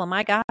problem,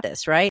 I got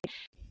this, right?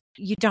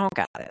 You don't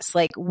got this.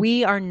 Like,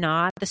 we are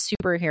not the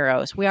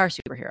superheroes. We are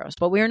superheroes,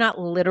 but we are not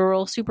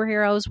literal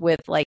superheroes with,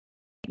 like,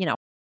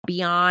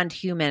 beyond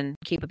human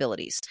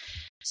capabilities.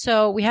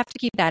 So we have to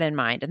keep that in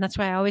mind. And that's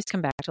why I always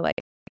come back to,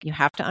 like, you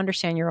have to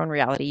understand your own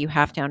reality. You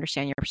have to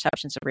understand your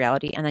perceptions of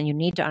reality. And then you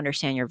need to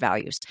understand your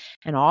values.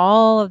 And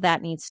all of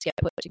that needs to get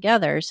put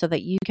together so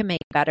that you can make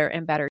better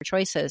and better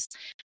choices.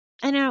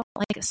 I know,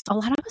 like, a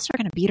lot of us are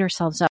going to beat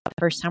ourselves up the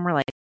first time we're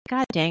like,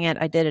 God dang it,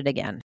 I did it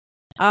again.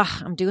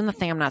 I'm doing the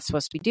thing I'm not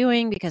supposed to be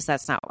doing because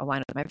that's not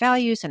aligned with my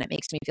values, and it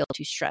makes me feel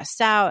too stressed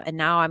out. And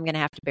now I'm going to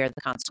have to bear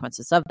the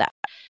consequences of that.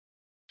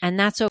 And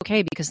that's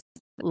okay, because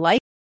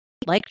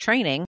like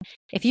training,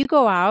 if you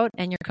go out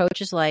and your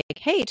coach is like,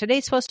 hey,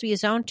 today's supposed to be a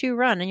zone 2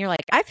 run, and you're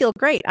like, I feel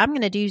great, I'm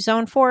going to do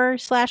zone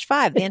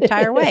 4/5 the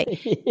entire way.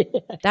 Yeah.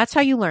 That's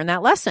how you learn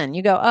that lesson.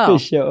 You go, oh, for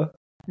sure.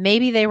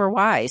 Maybe they were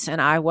wise and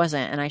I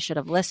wasn't, and I should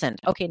have listened.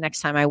 Okay,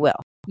 next time I will,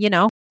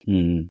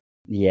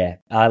 Yeah,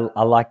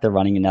 I like the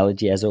running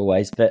analogy as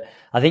always, but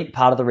I think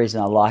part of the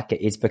reason I like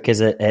it is because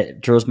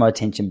it draws my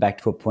attention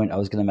back to a point I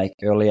was going to make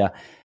earlier,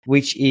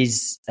 which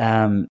is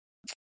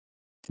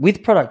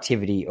with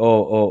productivity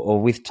or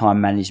with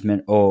time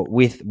management or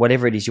with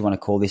whatever it is you want to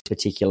call this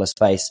particular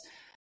space.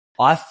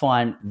 I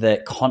find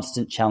the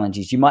constant challenge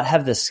is you might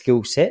have the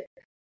skill set,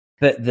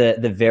 but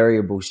the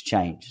variables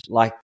change.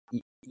 Like,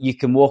 you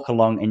can walk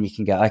along and you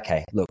can go,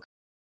 okay, look,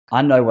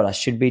 I know what I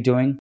should be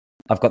doing.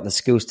 I've got the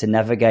skills to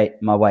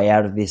navigate my way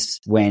out of this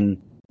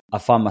when I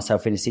find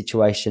myself in a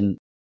situation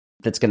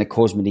that's going to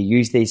cause me to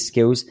use these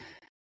skills.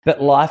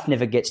 But life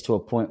never gets to a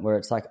point where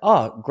it's like,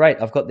 oh,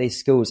 great, I've got these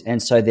skills,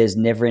 and so there's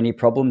never any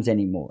problems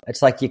anymore.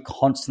 It's like you're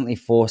constantly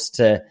forced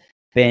to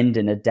bend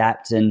and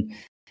adapt. And,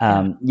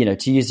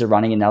 to use the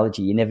running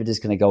analogy, you're never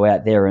just going to go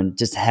out there and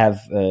just have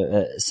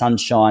sun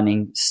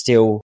shining,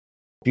 still,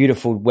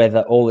 beautiful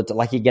weather all the time.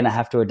 Like, you're going to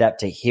have to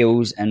adapt to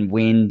hills and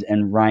wind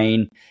and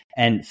rain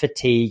and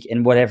fatigue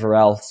and whatever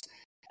else.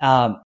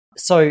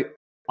 So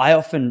I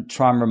often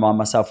try and remind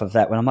myself of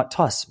that when I'm like,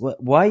 Tice,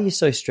 why are you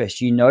so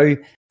stressed?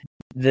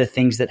 The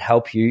things that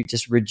help you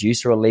just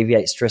reduce or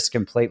alleviate stress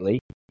completely.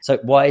 So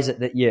why is it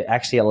that you're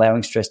actually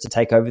allowing stress to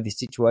take over this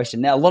situation?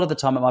 Now, a lot of the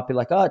time it might be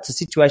like, oh, it's a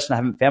situation I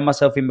haven't found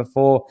myself in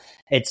before.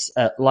 It's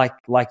like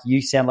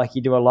you sound like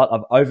you do a lot.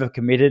 I've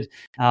overcommitted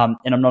and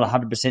I'm not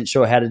 100%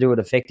 sure how to do it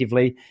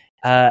effectively.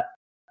 Do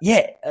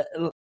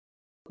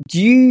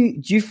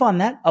you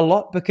find that a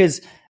lot?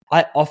 Because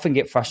I often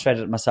get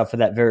frustrated at myself for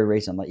that very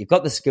reason. Like, you've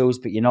got the skills,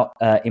 but you're not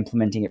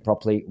implementing it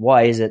properly.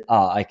 Why is it?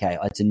 Okay,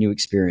 it's a new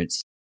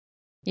experience.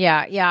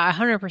 Yeah,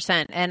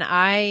 100%. And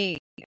I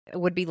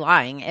would be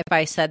lying if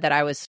I said that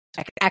I was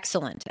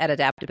excellent at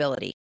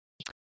adaptability.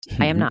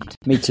 I am not.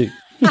 Me too.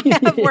 I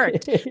have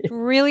worked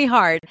really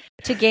hard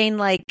to gain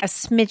like a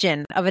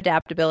smidgen of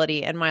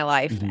adaptability in my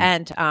life. Mm-hmm.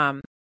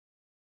 And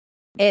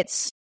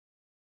it's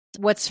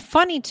what's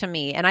funny to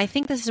me, and I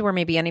think this is where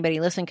maybe anybody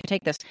listening could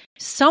take this,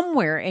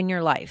 somewhere in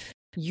your life,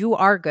 you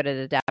are good at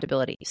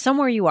adaptability.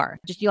 Somewhere you are.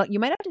 Just you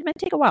might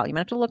take a while. You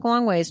might have to look a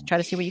long ways and try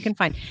to see what you can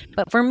find.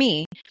 But for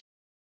me,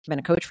 I've been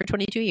a coach for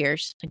 22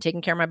 years and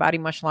taking care of my body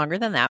much longer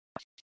than that.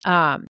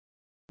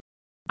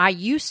 I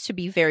used to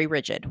be very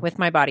rigid with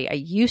my body. I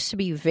used to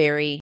be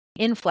very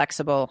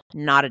inflexible,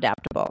 not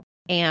adaptable.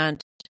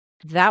 And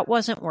that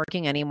wasn't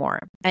working anymore.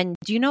 And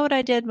do you know what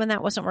I did when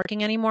that wasn't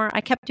working anymore? I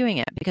kept doing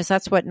it because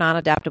that's what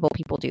non-adaptable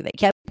people do. They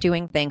kept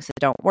doing things that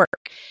don't work.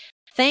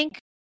 Thank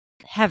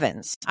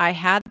heavens, I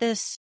had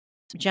this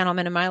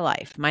gentleman in my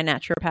life, my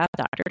naturopath,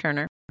 Dr.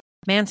 Turner.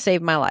 Man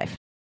saved my life.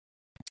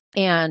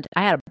 And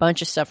I had a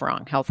bunch of stuff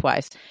wrong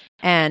health-wise.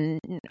 And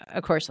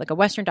of course, like, a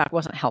Western doc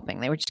wasn't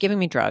helping. They were just giving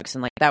me drugs,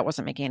 and like that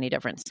wasn't making any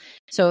difference.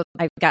 So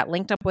I got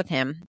linked up with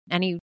him,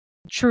 and he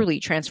truly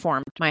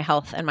transformed my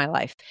health and my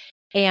life.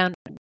 And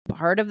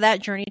part of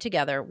that journey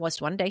together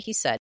was one day he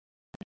said,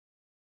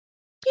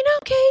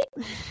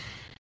 Kate,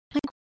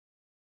 like,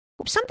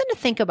 something to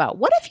think about.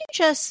 What if you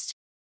just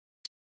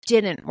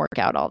didn't work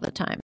out all the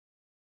time?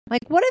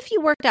 Like, what if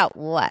you worked out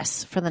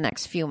less for the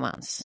next few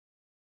months?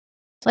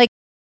 Like,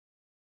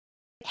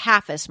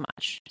 half as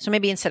much. So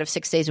maybe instead of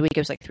 6 days a week, it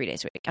was like 3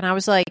 days a week. And I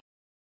was like,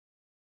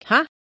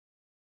 huh?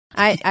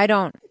 I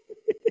don't,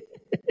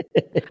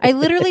 I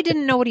literally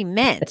didn't know what he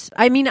meant.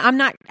 I mean, I'm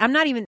not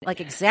even like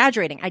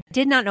exaggerating. I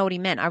did not know what he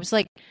meant. I was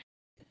like,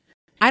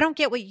 I don't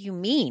get what you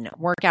mean,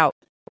 work out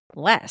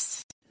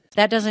less.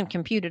 That doesn't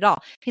compute at all.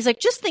 He's like,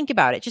 just think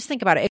about it. Just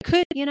think about it. It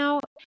could,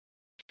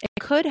 it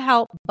could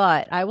help,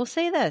 but I will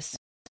say this.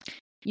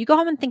 You go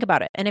home and think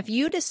about it. And if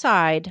you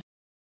decide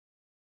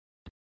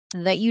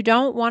that you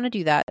don't want to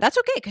do that, that's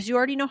okay, because you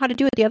already know how to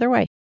do it the other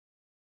way.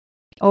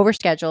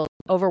 Overscheduled,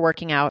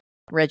 overworking out,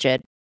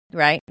 rigid.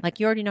 right? Like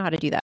you already know how to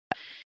do that.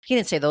 He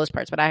didn't say those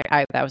parts, but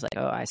I was like,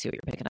 oh, I see what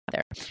you're picking up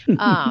there.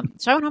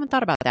 So I went home and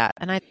thought about that.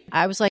 And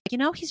I was like,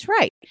 he's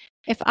right.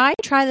 If I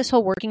try this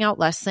whole working out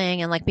less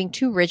thing and like being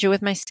too rigid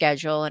with my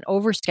schedule and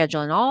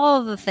overschedule and all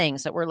of the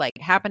things that were like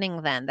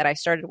happening then that I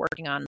started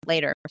working on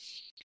later,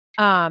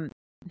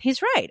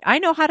 he's right. I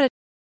know how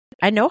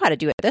to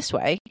do it this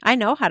way. I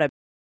know how to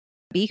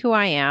be who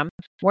I am,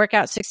 work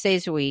out 6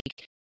 days a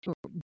week,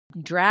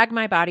 drag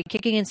my body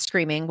kicking and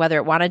screaming, whether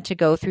it wanted to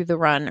go through the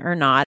run or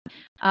not.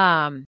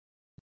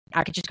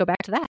 I could just go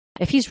back to that.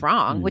 If he's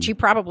wrong, which he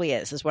probably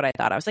is what I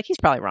thought. I was like, he's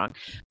probably wrong.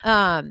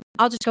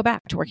 I'll just go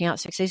back to working out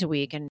 6 days a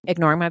week and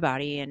ignoring my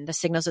body and the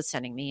signals it's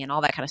sending me and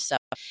all that kind of stuff.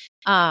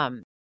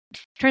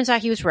 Turns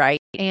out he was right.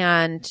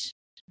 And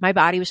my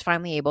body was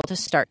finally able to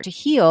start to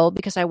heal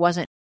because I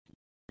wasn't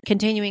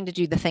continuing to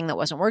do the thing that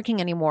wasn't working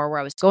anymore, where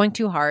I was going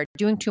too hard,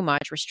 doing too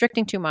much,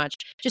 restricting too much,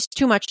 just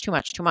too much, too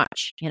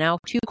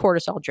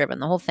cortisol driven,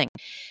 the whole thing.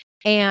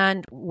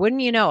 And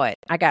wouldn't you know it,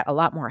 I got a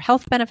lot more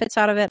health benefits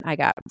out of it. I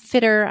got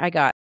fitter, I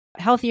got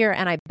healthier,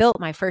 and I built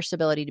my first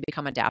ability to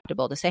become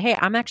adaptable, to say, hey,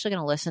 I'm actually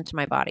going to listen to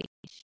my body.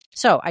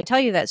 So I tell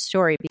you that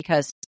story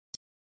because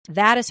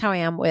that is how I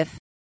am with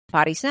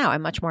bodies now.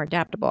 I'm much more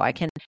adaptable. I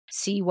can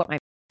see what my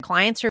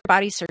clients or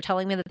bodies are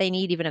telling me that they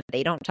need, even if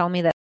they don't tell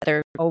me that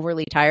they're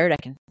overly tired. I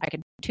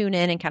can tune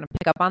in and kind of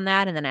pick up on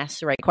that and then ask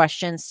the right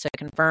questions to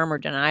confirm or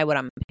deny what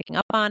I'm picking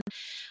up on.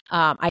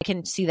 I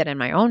can see that in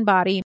my own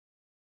body.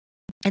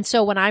 And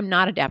so when I'm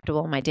not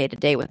adaptable in my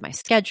day-to-day with my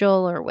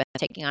schedule or with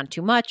taking on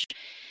too much,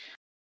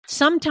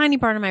 some tiny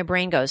part of my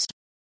brain goes,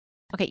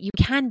 okay, you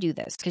can do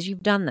this because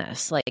you've done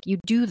this. Like you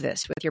do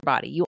this with your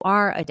body. You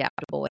are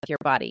adaptable with your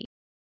body.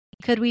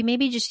 Could we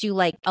maybe just do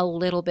like a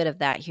little bit of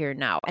that here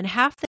now? And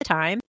half the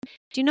time,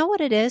 do you know what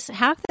it is?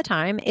 Half the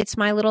time, it's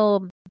my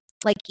little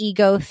like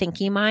ego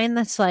thinky mind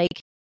that's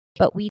like,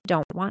 but we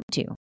don't want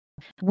to.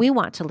 We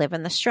want to live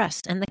in the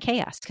stress and the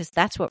chaos because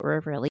that's what we're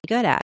really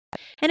good at.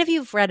 And if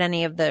you've read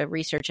any of the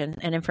research and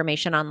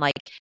information on like,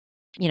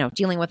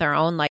 dealing with our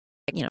own, like,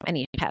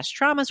 any past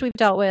traumas we've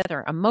dealt with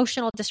or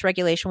emotional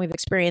dysregulation we've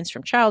experienced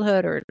from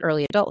childhood or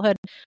early adulthood,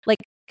 like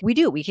we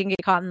can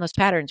get caught in those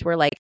patterns where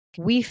like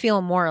we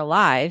feel more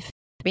alive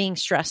being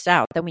stressed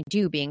out than we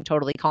do being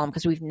totally calm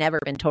because we've never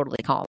been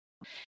totally calm.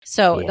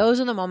 So those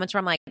are the moments where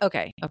I'm like,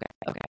 okay.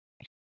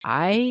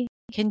 I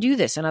can do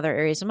this in other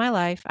areas of my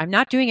life. I'm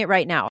not doing it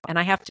right now. And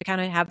I have to kind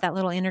of have that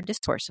little inner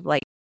discourse of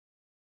like,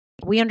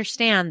 we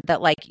understand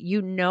that like,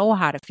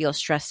 how to feel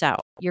stressed out.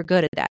 You're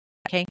good at that.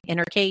 Okay.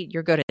 Inner Kate,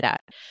 you're good at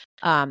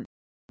that.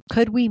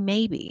 Could we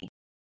maybe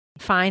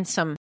find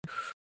some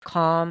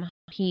calm,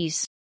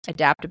 peace,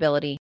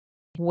 adaptability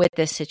with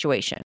this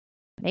situation?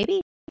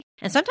 Maybe.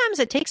 And sometimes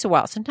it takes a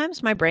while.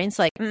 Sometimes my brain's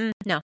like,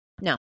 no.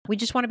 We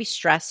just want to be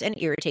stressed and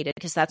irritated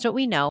because that's what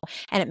we know.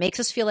 And it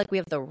makes us feel like we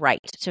have the right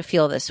to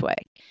feel this way.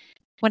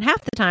 When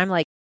half the time,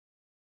 like,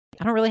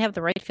 I don't really have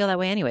the right to feel that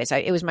way anyways.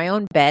 It was my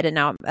own bed and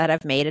now that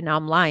I've made and now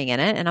I'm lying in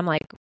it. And I'm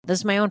like, this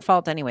is my own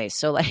fault anyways.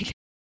 So like,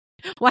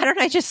 why don't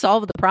I just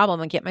solve the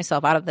problem and get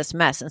myself out of this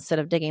mess instead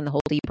of digging the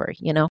hole deeper,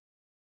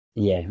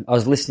 Yeah. I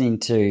was listening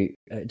to,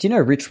 do you know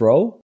Rich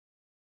Roll?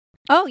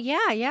 Oh,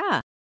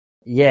 yeah.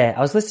 Yeah,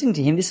 I was listening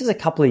to him. This is a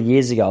couple of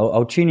years ago.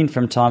 I'll tune in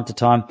from time to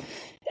time.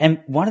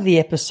 And one of the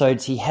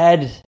episodes he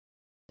had,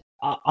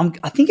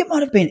 I think it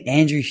might have been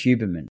Andrew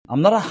Huberman.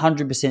 I'm not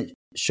 100%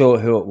 sure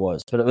who it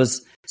was, but it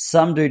was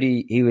some dude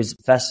he was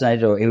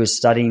fascinated or he was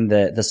studying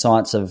the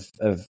science of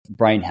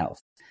brain health.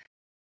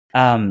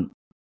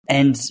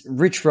 And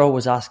Rich Roll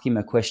was asking him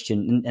a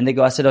question, and the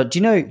guy said, do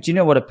you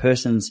know what a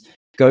person's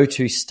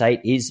go-to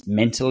state is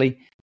mentally?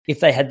 If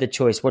they had the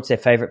choice, what's their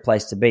favorite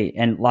place to be?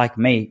 And like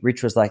me,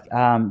 Rich was like,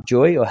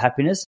 joy or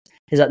happiness?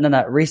 He's like,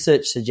 no,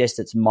 research suggests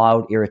it's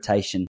mild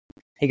irritation.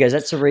 He goes,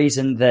 that's the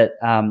reason that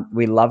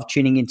we love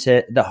tuning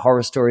into the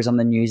horror stories on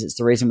the news. It's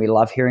the reason we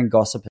love hearing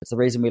gossip. It's the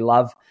reason we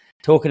love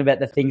talking about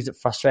the things that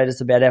frustrate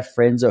us about our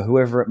friends or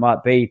whoever it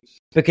might be,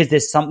 because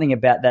there's something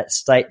about that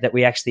state that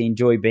we actually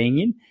enjoy being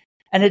in.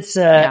 And it's,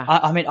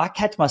 I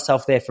catch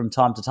myself there from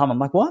time to time. I'm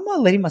like, why am I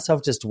letting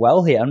myself just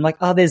dwell here? I'm like,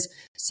 there's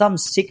some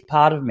sick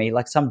part of me,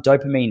 like some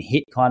dopamine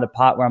hit kind of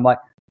part where I'm like,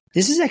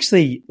 this is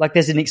actually like,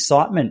 there's an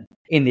excitement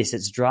in this.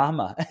 It's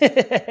drama.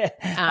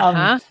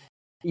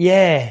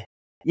 Yeah.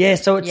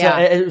 So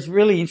it was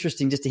really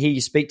interesting just to hear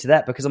you speak to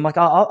that because I'm like,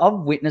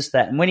 I've witnessed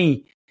that. And when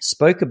he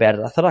spoke about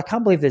it, I thought, I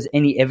can't believe there's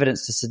any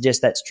evidence to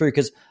suggest that's true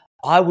because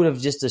I would have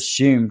just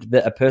assumed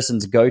that a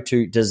person's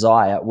go-to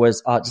desire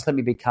was, just let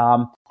me be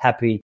calm,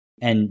 happy,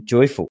 and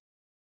joyful.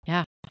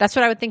 Yeah, that's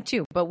what I would think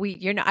too. But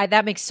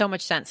that makes so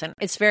much sense. And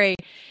it's very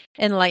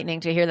enlightening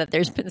to hear that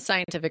there's been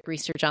scientific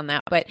research on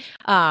that. But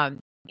I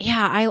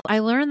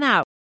learned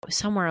that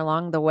somewhere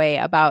along the way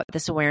about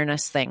this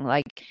awareness thing.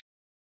 Like,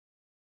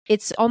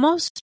 it's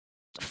almost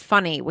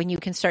funny when you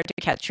can start to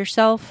catch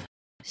yourself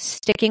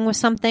sticking with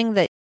something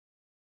that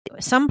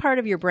some part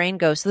of your brain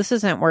goes, this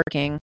isn't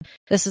working.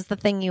 This is the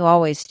thing you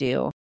always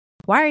do.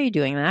 Why are you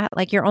doing that?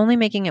 Like, you're only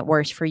making it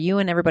worse for you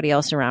and everybody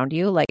else around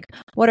you. Like,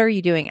 what are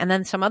you doing? And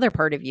then some other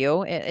part of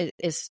you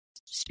is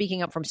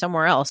speaking up from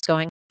somewhere else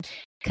going,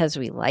 because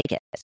we like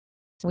it.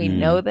 We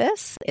know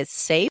this. It's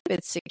safe.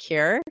 It's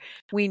secure.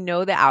 We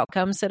know the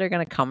outcomes that are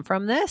going to come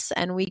from this.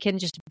 And we can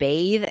just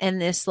bathe in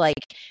this like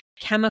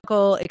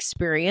chemical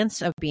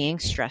experience of being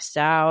stressed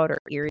out or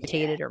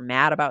irritated or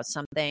mad about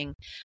something.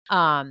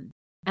 And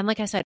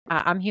like I said,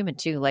 I'm human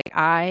too. Like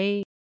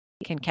I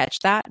can catch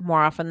that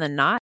more often than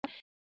not.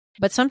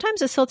 But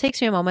sometimes it still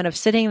takes me a moment of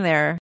sitting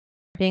there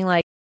being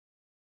like,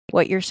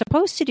 what you're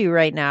supposed to do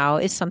right now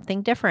is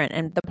something different.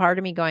 And the part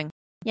of me going,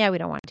 yeah, we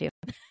don't want to.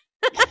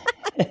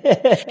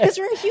 Because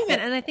we're human.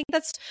 And I think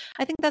that's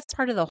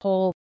part of the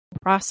whole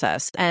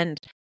process. And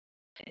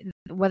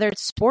whether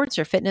it's sports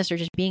or fitness or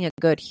just being a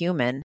good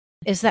human,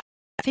 is that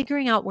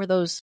figuring out where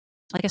those,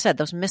 like I said,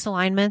 those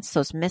misalignments,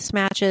 those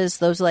mismatches,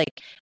 those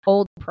like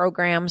old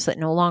programs that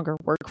no longer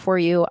work for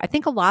you. I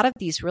think a lot of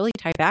these really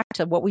tie back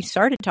to what we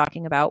started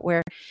talking about,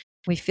 where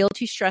we feel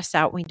too stressed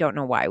out. We don't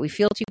know why. We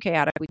feel too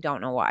chaotic. We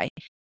don't know why.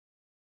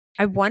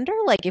 I wonder,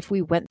 like, if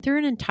we went through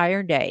an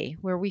entire day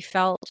where we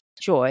felt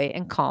joy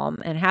and calm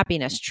and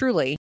happiness,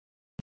 truly,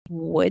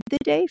 would the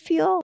day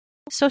feel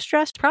so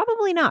stressed?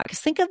 Probably not. Because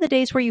think of the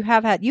days where you've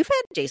had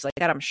days like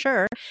that, I'm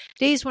sure.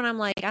 Days when I'm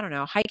like, I don't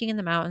know, hiking in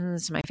the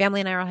mountains. My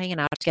family and I are hanging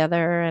out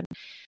together and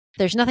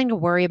there's nothing to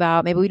worry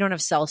about. Maybe we don't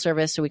have cell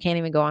service, so we can't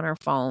even go on our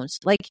phones.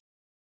 Like,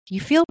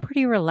 you feel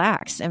pretty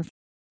relaxed and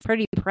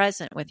pretty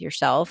present with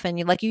yourself. And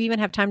you even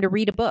have time to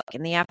read a book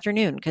in the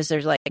afternoon because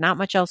there's like not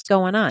much else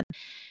going on.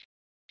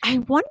 I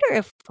wonder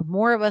if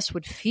more of us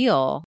would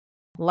feel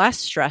less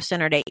stressed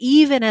in our day,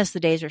 even as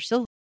the days are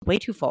still way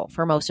too full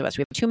for most of us.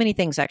 We have too many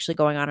things actually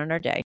going on in our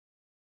day.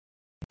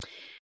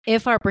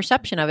 If our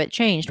perception of it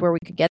changed, where we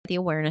could get the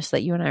awareness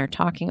that you and I are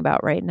talking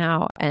about right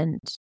now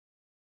and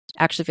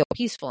actually feel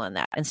peaceful in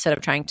that, instead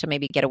of trying to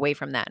maybe get away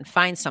from that and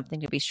find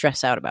something to be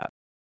stressed out about.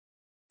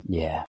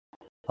 Yeah.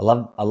 I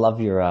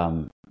love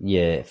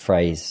your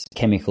phrase,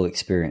 chemical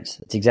experience.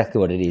 It's exactly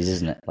what it is,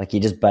 isn't it? Like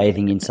you're just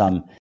bathing in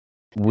some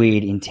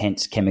weird,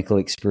 intense chemical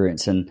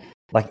experience. And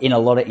like in a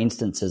lot of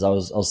instances, I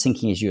was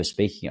thinking as you were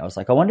speaking, I was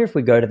like, I wonder if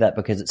we go to that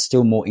because it's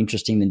still more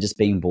interesting than just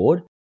being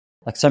bored.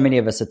 Like so many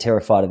of us are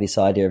terrified of this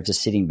idea of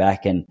just sitting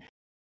back and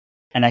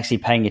actually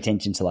paying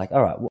attention to like,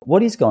 all right,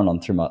 what is going on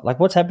through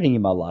what's happening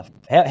in my life?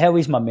 How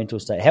is my mental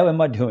state? How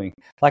am I doing?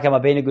 Like, am I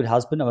being a good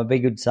husband? Am I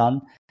being a good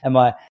son? Am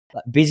I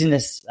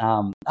busyness?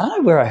 I don't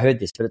know where I heard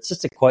this, but it's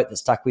just a quote that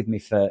stuck with me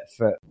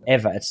forever.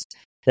 It's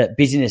that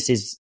busyness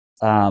is,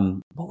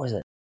 what was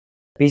it?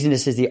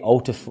 Busyness is the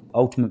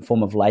ultimate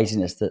form of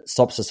laziness that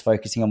stops us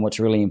focusing on what's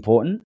really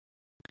important.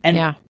 And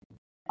yeah.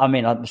 I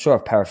mean, I'm sure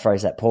I've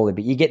paraphrased that poorly,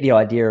 but you get the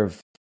idea of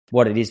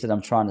what it is that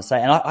I'm trying to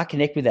say. And I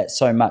connect with that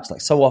so much.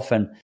 Like so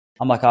often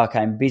I'm like, okay,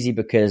 I'm busy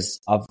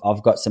because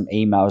I've got some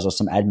emails or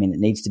some admin that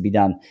needs to be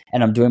done.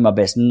 And I'm doing my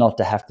best not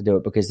to have to do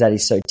it because that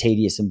is so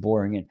tedious and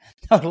boring. And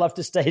I'd love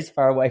to stay as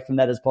far away from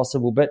that as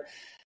possible. But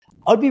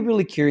I'd be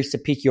really curious to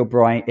pick your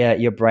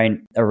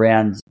brain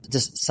around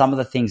just some of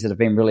the things that have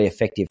been really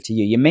effective to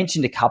you. You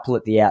mentioned a couple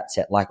at the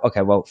outset, like,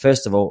 okay, well,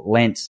 first of all,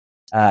 Lent,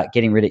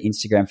 getting rid of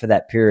Instagram for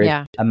that period.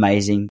 Yeah.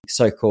 Amazing.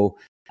 So cool.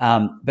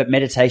 But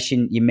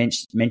meditation you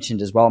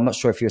mentioned as well. I'm not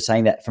sure if you were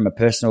saying that from a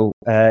personal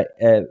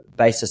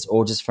basis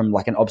or just from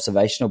like an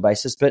observational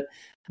basis, but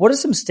what are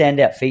some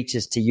standout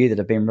features to you that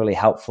have been really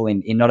helpful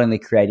in not only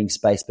creating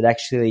space, but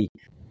actually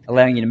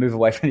allowing you to move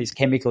away from this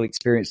chemical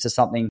experience to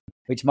something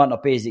which might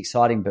not be as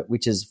exciting, but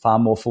which is far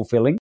more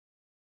fulfilling?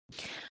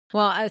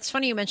 Well, it's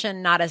funny you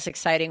mentioned not as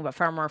exciting, but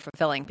far more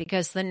fulfilling,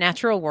 because the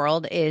natural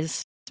world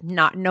is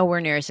not nowhere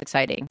near as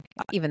exciting,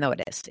 even though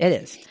it is.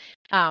 It is.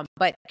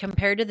 But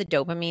compared to the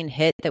dopamine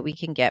hit that we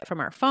can get from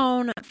our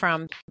phone,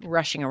 from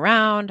rushing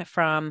around,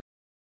 from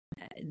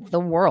the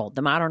world,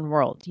 the modern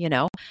world,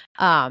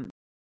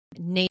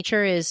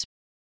 nature is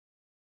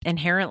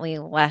inherently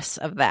less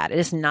of that. It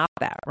is not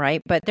that,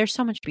 right? But there's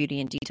so much beauty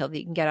and detail that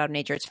you can get out of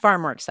nature. It's far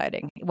more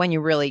exciting when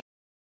you really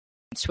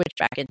switch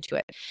back into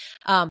it.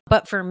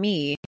 But for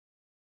me,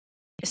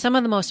 some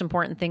of the most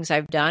important things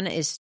I've done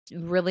is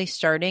really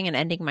starting and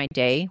ending my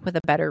day with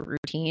a better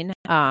routine,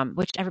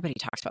 which everybody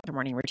talks about their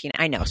morning routine.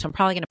 I know, so I'm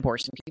probably going to bore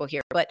some people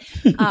here, but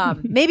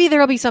maybe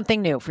there'll be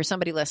something new for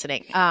somebody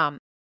listening.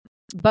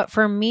 But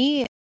for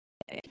me,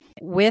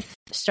 with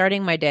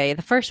starting my day,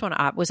 the first one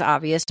was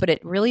obvious, but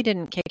it really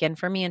didn't kick in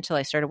for me until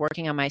I started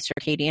working on my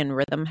circadian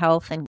rhythm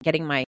health and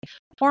getting my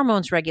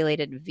hormones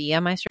regulated via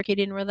my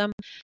circadian rhythm.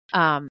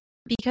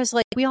 Because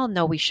like we all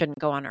know we shouldn't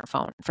go on our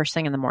phone first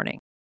thing in the morning.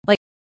 Like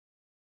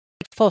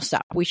full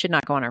stop. We should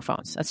not go on our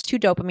phones. That's too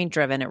dopamine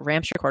driven. It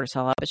ramps your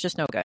cortisol up. It's just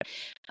no good.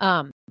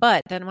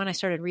 But then when I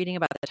started reading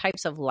about the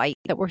types of light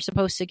that we're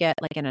supposed to get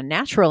like in a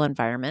natural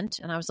environment,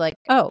 and I was like,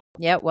 oh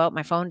yeah, well,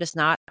 my phone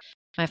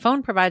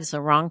provides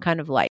the wrong kind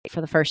of light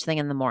for the first thing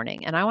in the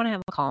morning. And I want to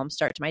have a calm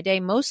start to my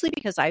day, mostly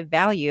because I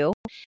value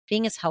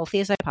being as healthy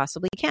as I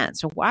possibly can.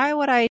 So why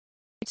would I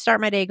start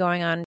my day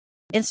going on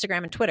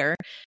Instagram and Twitter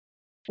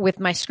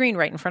with my screen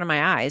right in front of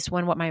my eyes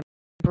when what my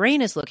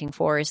brain is looking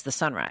for is the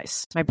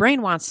sunrise? My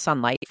brain wants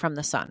sunlight from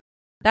the sun.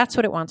 That's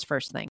what it wants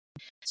first thing.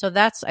 So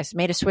I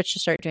made a switch to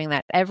start doing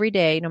that every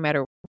day, no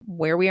matter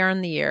where we are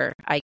in the year.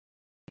 I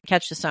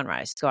catch the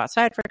sunrise, go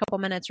outside for a couple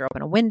minutes or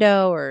open a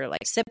window or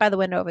like sit by the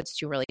window if it's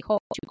too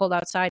cold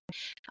outside.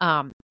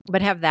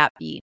 But have that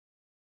be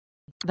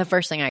the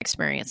first thing I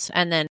experience.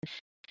 And then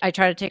I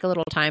try to take a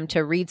little time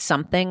to read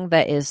something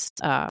that is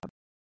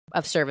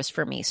of service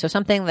for me. So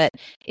something that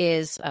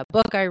is a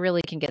book I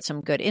really can get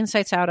some good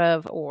insights out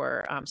of,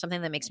 or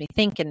something that makes me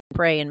think and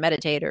pray and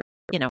meditate, or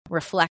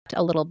reflect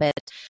a little bit,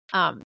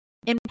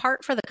 in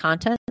part for the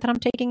content that I'm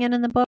taking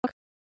in the book,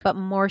 but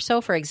more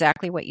so for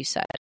exactly what you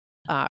said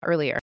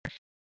earlier,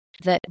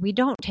 that we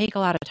don't take a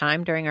lot of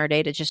time during our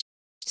day to just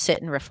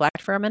sit and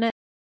reflect for a minute.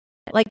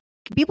 Like,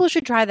 people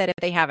should try that if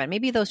they haven't.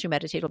 Maybe those who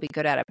meditate will be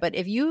good at it. But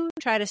if you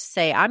try to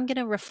say, I'm going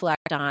to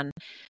reflect on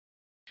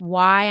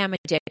why I'm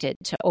addicted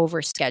to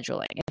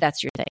overscheduling, if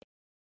that's your thing,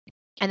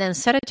 and then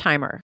set a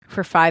timer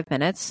for 5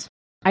 minutes,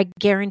 I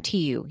guarantee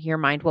you your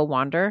mind will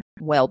wander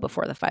well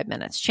before the 5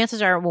 minutes.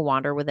 Chances are it will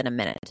wander within a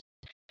minute,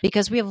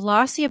 because we have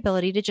lost the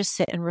ability to just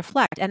sit and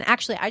reflect. And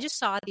actually, I just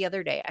saw it the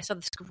other day. I saw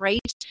this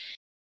great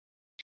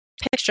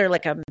picture,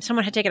 like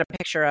someone had taken a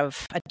picture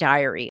of a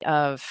diary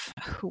of,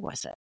 who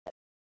was it?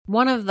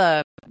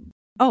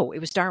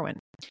 It was Darwin,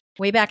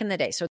 way back in the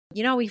day. So,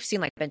 we've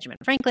seen like Benjamin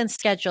Franklin's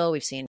schedule.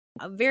 We've seen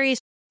various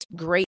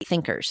great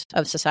thinkers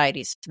of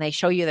societies, and they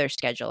show you their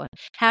schedule. And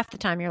half the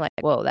time you're like,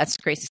 whoa, that's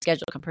a crazy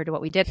schedule compared to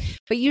what we did.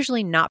 But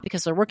usually not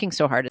because they're working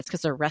so hard. It's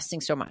because they're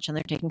resting so much and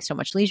they're taking so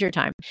much leisure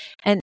time.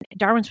 And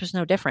Darwin's was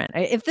no different.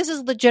 If this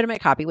is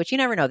legitimate copy, which you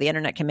never know, the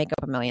internet can make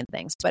up a million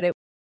things, but the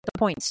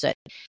point stood.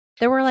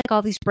 There were like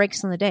all these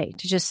breaks in the day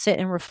to just sit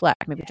and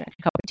reflect, maybe drink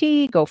a cup of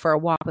tea, go for a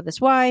walk with his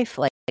wife,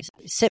 like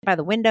sit by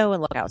the window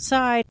and look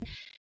outside.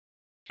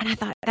 And I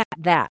thought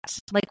that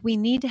we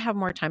need to have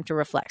more time to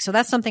reflect. So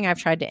that's something I've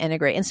tried to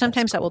integrate. And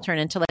sometimes that will turn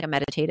into like a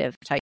meditative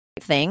type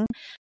thing.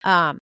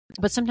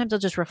 But sometimes I'll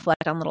just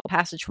reflect on a little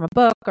passage from a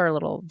book or a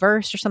little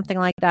verse or something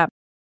like that.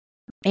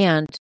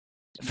 And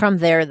from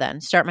there,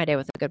 then start my day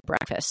with a good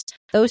breakfast.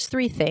 Those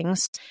 3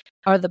 things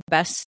are the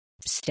best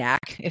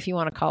stack, if you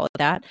want to call it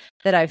that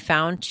I've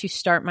found to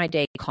start my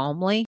day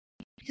calmly.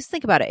 Because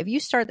think about it. If you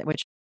start that,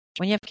 which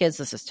when you have kids,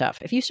 this is tough.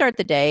 If you start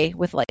the day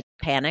with like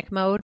panic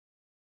mode,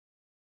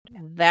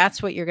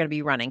 that's what you're going to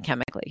be running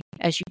chemically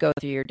as you go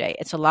through your day.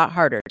 It's a lot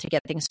harder to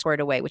get things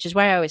squared away, which is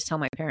why I always tell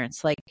my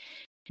parents, like,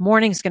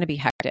 morning's going to be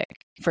hectic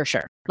for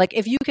sure. Like,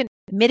 if you can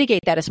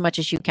mitigate that as much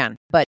as you can,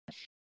 but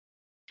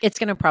it's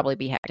going to probably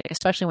be hectic,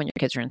 especially when your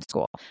kids are in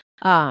school.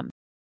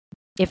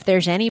 If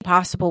there's any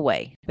possible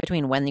way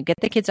between when you get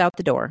the kids out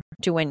the door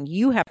to when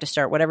you have to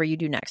start whatever you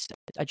do next,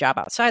 a job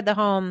outside the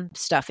home,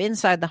 stuff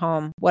inside the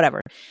home,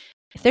 whatever,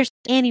 if there's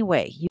any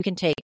way you can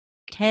take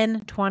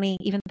 10, 20,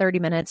 even 30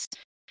 minutes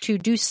to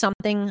do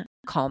something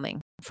calming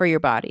for your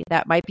body.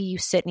 That might be you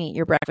sit and eat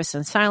your breakfast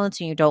in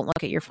silence and you don't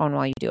look at your phone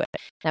while you do it.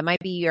 That might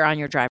be you're on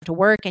your drive to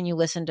work and you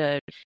listen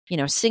to,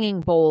 singing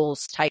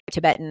bowls type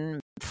Tibetan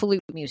flute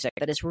music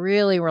that is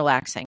really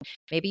relaxing.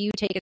 Maybe you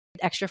take an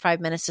extra 5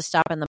 minutes to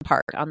stop in the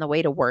park on the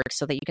way to work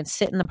so that you can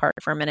sit in the park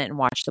for a minute and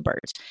watch the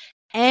birds.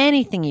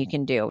 Anything you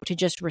can do to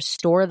just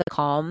restore the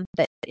calm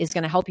that is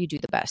going to help you do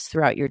the best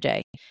throughout your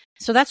day.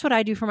 So that's what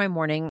I do for my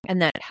morning.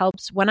 And that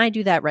helps when I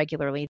do that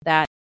regularly.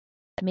 That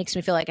makes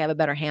me feel like I have a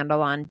better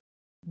handle on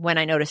when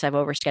I notice I've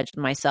overscheduled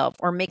myself,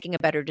 or making a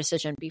better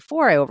decision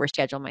before I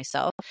overschedule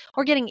myself,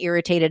 or getting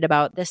irritated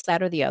about this,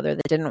 that, or the other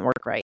that didn't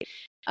work right.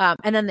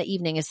 And then the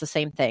evening is the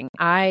same thing.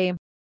 I'm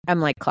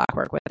like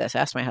clockwork with this.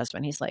 Ask my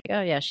husband. He's like,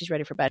 oh yeah, she's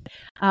ready for bed.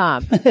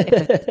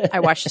 I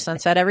watch the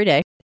sunset every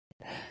day.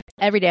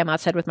 Every day I'm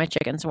outside with my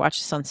chickens and watch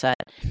the sunset.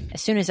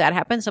 As soon as that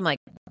happens, I'm like,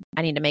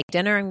 I need to make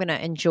dinner. I'm going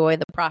to enjoy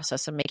the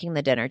process of making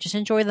the dinner. Just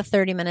enjoy the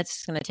 30 minutes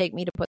it's going to take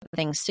me to put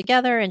things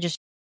together, and just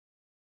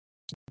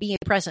be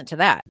present to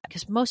that.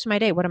 Because most of my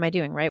day, what am I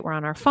doing, right? We're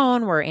on our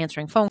phone, we're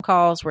answering phone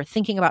calls, we're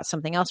thinking about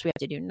something else we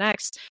have to do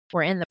next.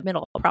 We're in the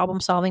middle of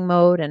problem solving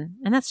mode, and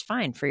that's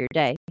fine for your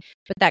day.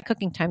 But that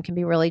cooking time can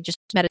be really just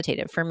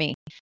meditative for me.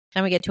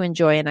 Then we get to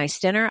enjoy a nice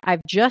dinner.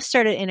 I've just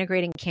started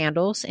integrating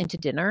candles into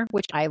dinner,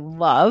 which I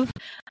love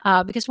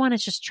because one,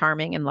 it's just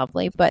charming and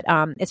lovely, but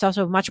it's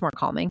also much more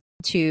calming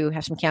to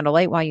have some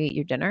candlelight while you eat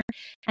your dinner.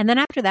 And then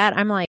after that,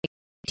 I'm like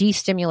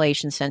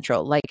de-stimulation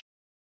central. Like,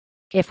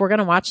 if we're going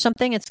to watch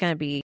something, it's going to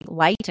be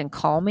light and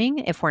calming.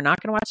 If we're not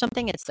going to watch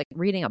something, it's like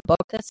reading a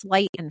book that's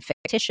light and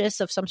fictitious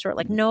of some sort.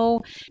 Like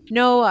no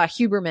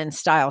Huberman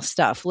style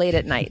stuff late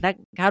at night. That,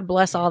 God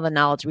bless all the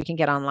knowledge we can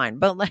get online,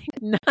 but like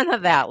none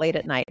of that late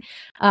at night.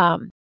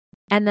 And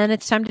then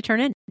it's time to turn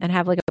in and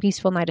have like a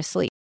peaceful night of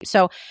sleep.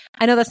 So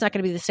I know that's not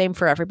going to be the same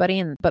for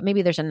everybody, but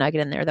maybe there's a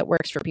nugget in there that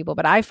works for people.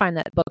 But I find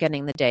that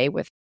bookending the day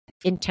with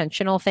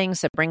intentional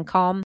things that bring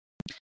calm,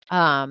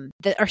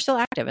 that are still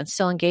active and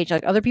still engaged.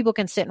 Like, other people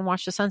can sit and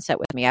watch the sunset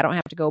with me. I don't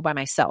have to go by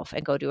myself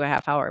and go do a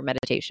half-hour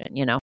meditation,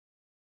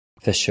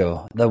 For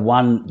sure. The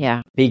one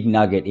big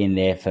nugget in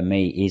there for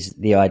me is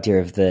the idea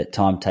of the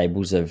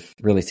timetables of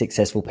really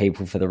successful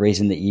people, for the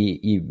reason that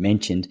you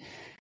mentioned.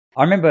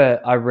 I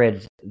remember I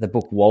read the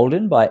book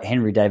Walden by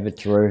Henry David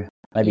Thoreau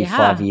maybe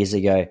 5 years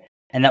ago,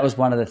 And that was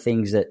one of the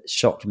things that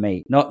shocked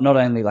me. Not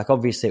only, like,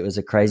 obviously it was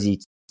a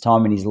crazy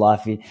time in his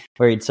life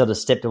where he'd sort of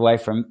stepped away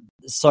from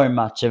so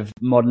much of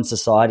modern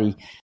society,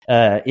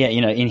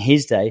 in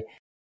his day.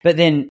 But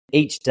then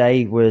each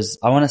day was,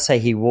 I want to say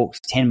he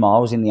walked 10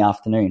 miles in the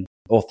afternoon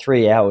or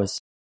 3 hours.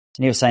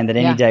 And he was saying that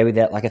any day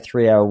without like a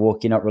 3-hour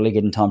walk, you're not really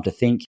getting time to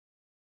think.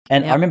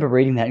 And I remember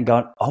reading that and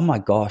going, oh my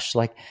gosh,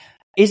 like,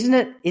 isn't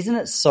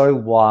it so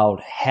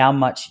wild how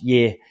much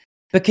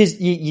because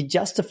you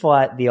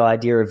justify the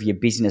idea of your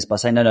business by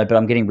saying, no, but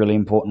I'm getting really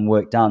important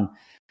work done.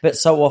 But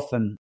so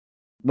often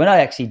when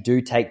I actually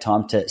do take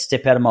time to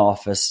step out of my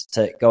office,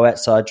 to go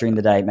outside during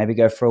the day, maybe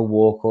go for a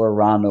walk or a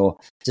run or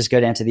just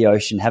go down to the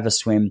ocean, have a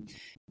swim.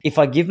 If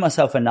I give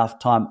myself enough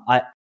time,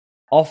 I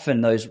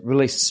often those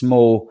really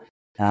small,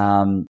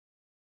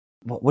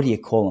 what do you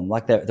call them?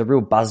 Like the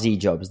real buzzy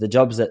jobs, the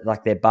jobs that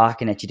like they're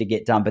barking at you to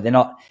get done, but they're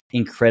not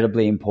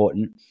incredibly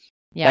important.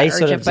 Yeah,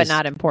 urgent but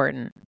not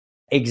important.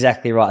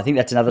 Exactly right. I think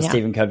that's another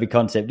Stephen Covey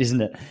concept,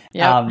 isn't it?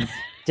 Yeah.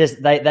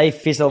 Just they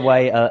fizzle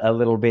away a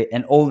little bit,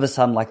 and all of a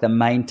sudden, like the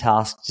main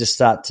tasks just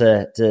start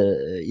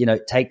to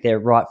take their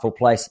rightful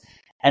place.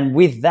 And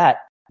with that,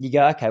 you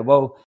go, okay,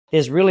 well,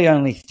 there's really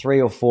only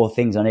 3 or 4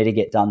 things I need to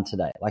get done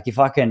today. Like if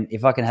I can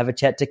have a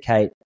chat to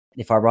Kate,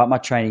 if I write my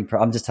training,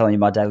 I'm just telling you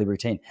my daily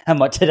routine and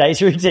my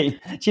today's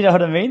routine. Do you know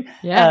what I mean?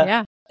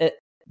 Yeah.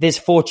 There's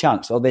 4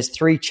 chunks, or there's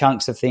 3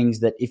 chunks of things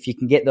that if you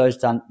can get those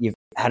done, you've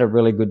had a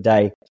really good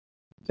day.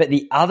 But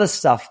the other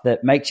stuff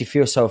that makes you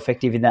feel so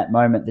effective in that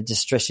moment that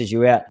just stresses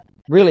you out,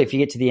 really, if you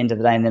get to the end of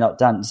the day and they're not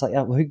done, it's like,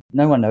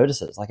 no one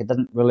notices. Like it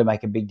doesn't really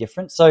make a big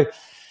difference. So,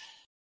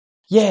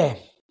 yeah,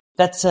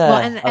 that's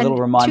a little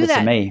reminder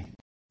to me.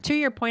 To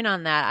your point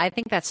on that, I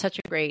think that's such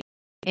a great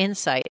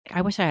insight.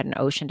 I wish I had an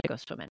ocean to go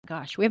swim in.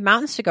 Gosh, we have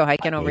mountains to go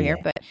hiking over here,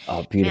 but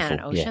beautiful. Man,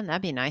 an ocean,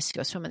 that'd be nice to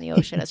go swim in the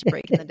ocean as a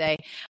break in the day.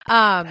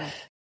 Come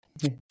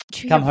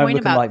home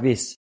looking like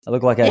this. I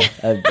look like a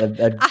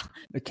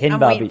Ken I'm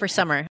Barbie. waiting for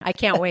summer. I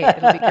can't wait.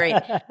 It'll be great.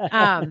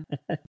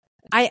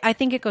 I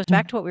think it goes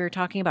back to what we were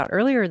talking about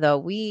earlier, though.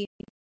 We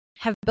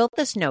have built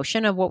this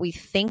notion of what we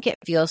think it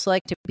feels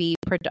like to be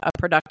a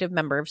productive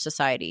member of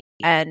society.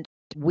 And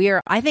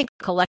I think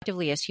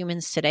collectively as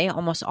humans today,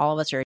 almost all of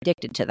us are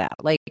addicted to that.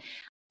 Like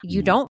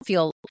you don't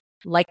feel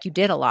like you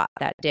did a lot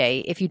that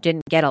day if you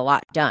didn't get a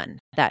lot done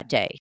that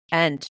day.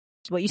 And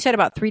what you said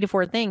about 3 to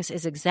 4 things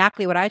is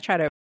exactly what I try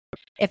to.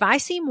 If I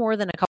see more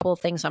than a couple of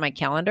things on my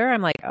calendar,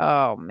 I'm like,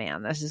 oh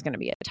man, this is going to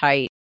be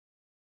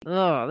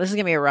this is going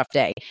to be a rough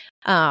day.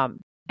 And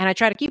I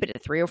try to keep it to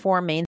 3 or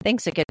 4 main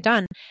things that get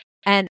done.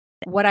 And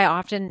what I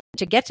often,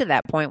 to get to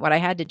that point, what I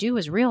had to do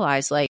was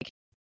realize, like,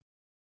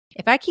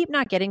 if I keep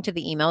not getting to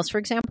the emails, for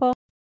example,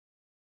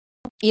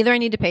 either I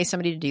need to pay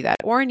somebody to do that,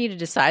 or I need to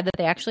decide that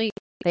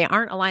they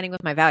aren't aligning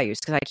with my values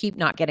because I keep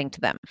not getting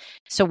to them.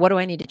 So what do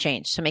I need to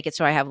change to make it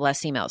so I have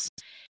less emails?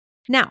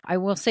 Now, I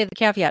will say the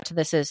caveat to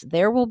this is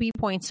there will be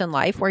points in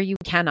life where you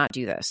cannot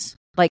do this.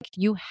 Like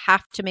you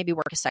have to maybe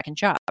work a second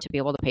job to be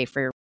able to pay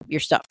for your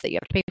stuff that you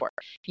have to pay for.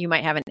 You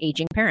might have an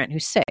aging parent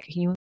who's sick.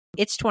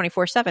 It's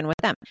 24/7 with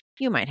them.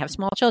 You might have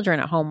small children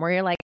at home where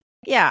you're like,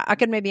 yeah, I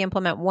could maybe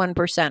implement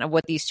 1% of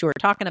what these 2 are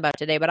talking about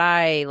today, but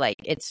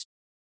it's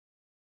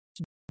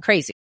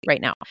crazy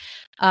right now.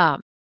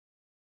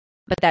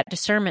 But that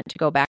discernment to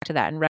go back to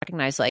that and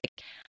recognize, like,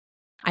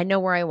 I know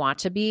where I want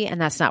to be, and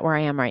that's not where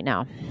I am right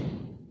now.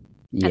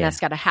 Yeah. And that's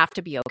got to have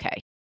to be okay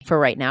for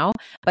right now.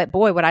 But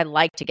boy, would I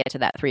like to get to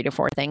that 3 to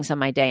 4 things on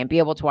my day and be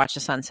able to watch the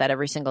sunset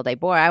every single day.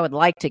 Boy, I would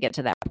like to get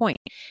to that point.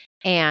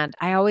 And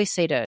I always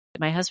say to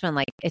my husband,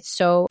 like,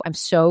 I'm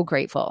so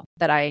grateful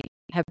that I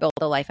have built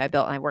the life I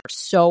built, and I worked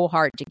so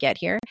hard to get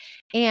here.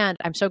 And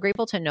I'm so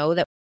grateful to know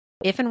that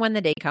if and when the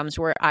day comes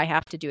where I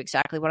have to do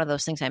exactly one of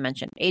those things I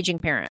mentioned, aging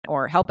parent,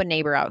 or help a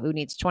neighbor out who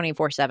needs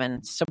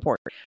 24/7 support,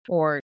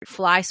 or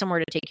fly somewhere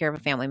to take care of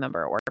a family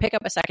member, or pick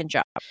up a second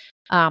job,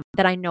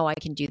 that I know I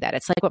can do that.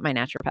 It's like what my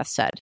naturopath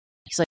said.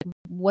 He's like,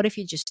 what if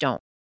you just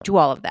don't do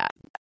all of that?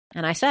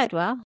 And I said,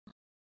 well,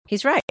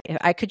 he's right.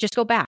 I could just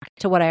go back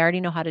to what I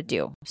already know how to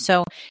do.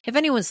 So if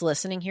anyone's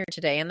listening here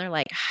today and they're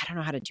like, I don't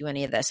know how to do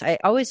any of this, I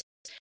always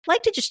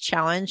like to just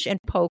challenge and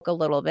poke a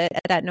little bit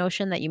at that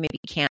notion that you maybe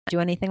can't do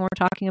anything we're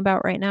talking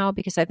about right now,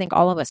 because I think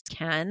all of us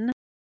can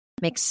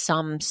make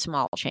some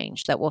small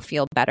change that will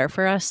feel better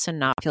for us and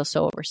not feel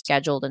so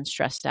overscheduled and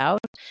stressed out.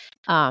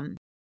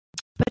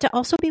 But to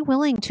also be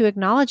willing to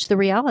acknowledge the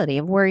reality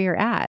of where you're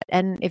at.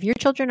 And if your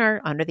children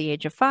are under the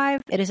age of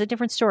 5, it is a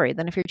different story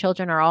than if your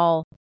children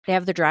are they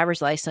have their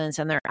driver's license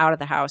and they're out of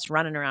the house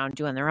running around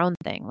doing their own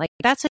thing. Like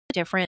that's a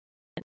different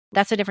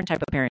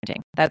type of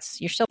parenting.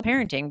 You're still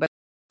parenting, but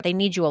they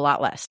need you a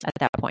lot less at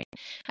that point.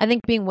 I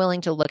think being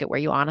willing to look at where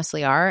you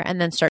honestly are and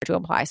then start to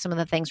apply some of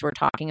the things we're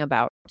talking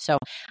about. So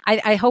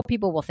I hope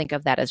people will think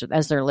of that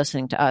as they're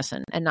listening to us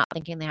and not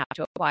thinking they have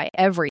to apply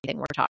everything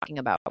we're talking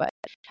about, but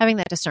having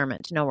that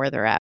discernment to know where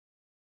they're at.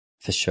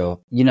 For sure.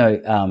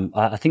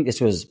 I think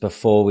this was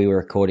before we were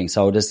recording,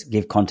 so I'll just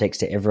give context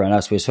to everyone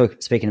else. We were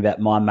speaking about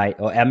my mate,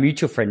 or our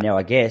mutual friend now,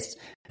 I guess,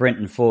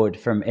 Brenton Ford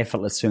from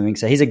Effortless Swimming.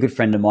 So he's a good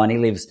friend of mine. He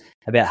lives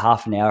about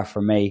half an hour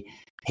from me.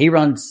 he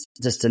runs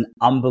just an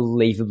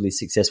unbelievably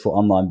successful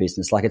online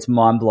business. Like, it's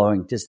mind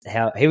blowing just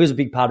how he was a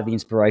big part of the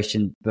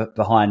inspiration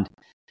behind,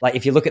 like,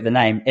 if you look at the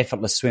name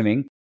Effortless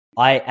Swimming,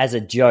 I, as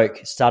a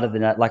joke, started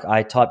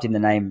I typed in the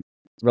name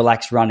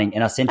Relax Running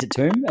and I sent it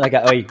to him and I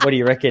go, "Oi, what do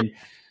you reckon?"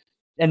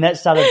 And that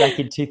started back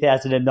in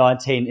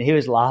 2019 and he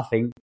was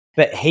laughing.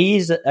 But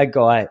he's a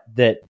guy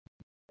that,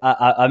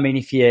 I mean,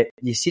 if you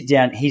sit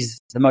down, he's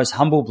the most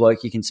humble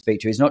bloke you can speak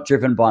to. He's not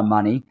driven by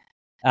money,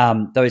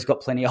 though he's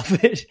got plenty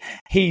of it.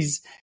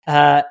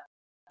 I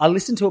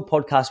listened to a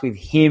podcast with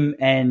him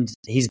and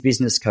his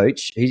business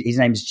coach. His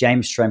name's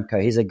James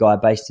Stremko. He's a guy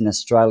based in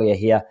Australia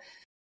here.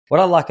 What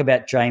I like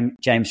about James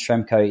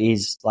Stremko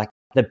is, like,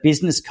 the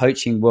business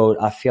coaching world,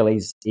 I feel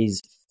is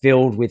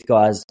filled with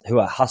guys who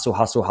are hustle,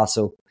 hustle,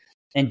 hustle.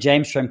 And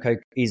James Stremko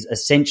is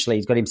essentially,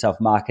 he's got himself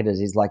marketed as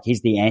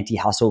he's the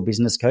anti-hustle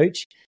business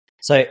coach.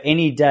 So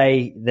any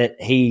day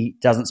that he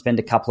doesn't spend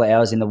a couple of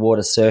hours in the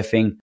water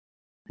surfing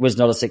was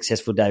not a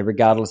successful day,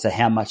 regardless of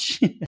how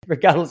much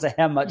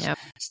yep.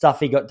 stuff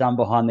he got done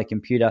behind the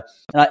computer.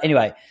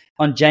 Anyway,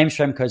 on James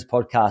Stremko's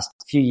podcast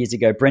a few years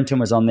ago, Brenton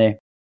was on there,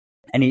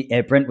 and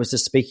Brent was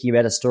just speaking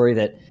about a story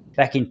that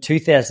back in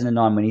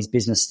 2009, when his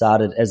business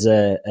started as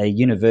a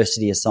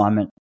university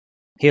assignment,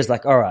 he was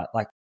like, "All right,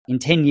 like, in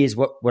 10 years,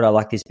 what would I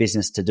like this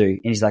business to do?"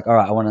 And he's like, "All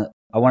right, I want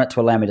it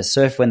to allow me to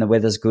surf when the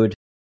weather's good."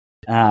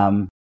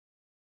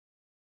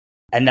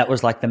 And that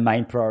was like the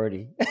main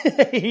priority.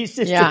 He's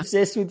just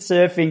obsessed with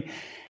surfing.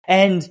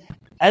 And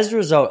as a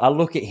result, I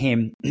look at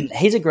him.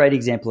 He's a great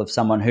example of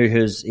someone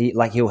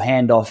he'll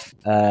hand off,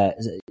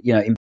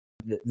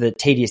 the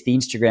tedious, the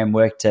Instagram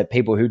work to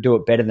people who do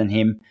it better than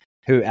him,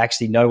 who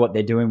actually know what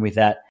they're doing with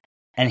that.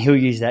 And he'll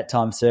use that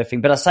time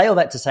surfing. But I say all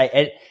that to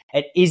say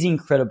it is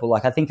incredible.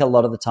 Like, I think a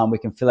lot of the time we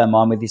can fill our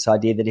mind with this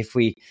idea that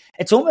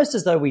it's almost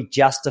as though we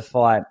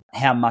justify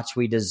how much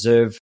we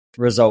deserve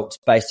results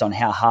based on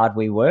how hard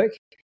we work.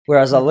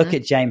 Whereas I look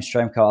at James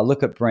Stremko, I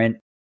look at Brent,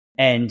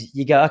 and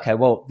you go, okay,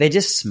 well, they're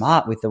just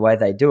smart with the way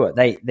they do it.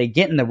 They're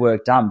getting the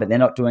work done, but they're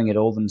not doing it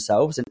all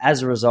themselves. And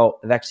as a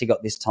result, they've actually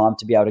got this time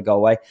to be able to go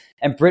away.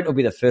 And Brent will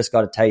be the first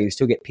guy to tell you, he'll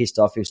still get pissed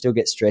off, he'll still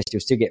get stressed, he'll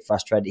still get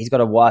frustrated. He's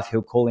got a wife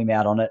who'll call him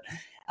out on it.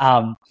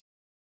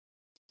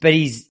 But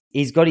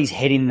he's got his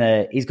head in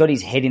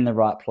the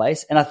right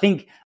place. And I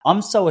think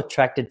I'm so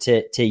attracted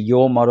to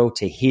your model,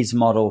 to his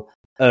model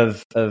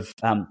of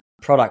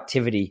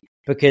productivity,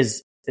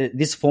 because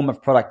this form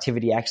of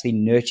productivity actually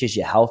nurtures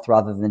your health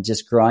rather than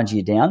just grinds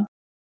you down.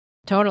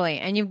 Totally.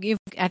 And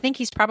I think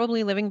he's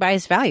probably living by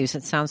his values.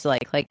 It sounds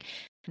like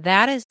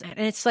that is,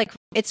 and it's like,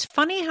 it's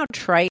funny how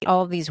trite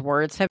all of these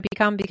words have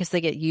become because they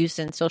get used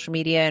in social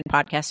media and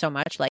podcasts so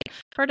much, like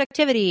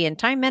productivity and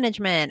time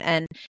management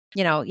and,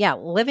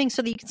 living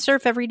so that you can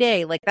surf every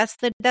day. Like, that's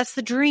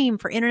the dream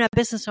for internet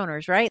business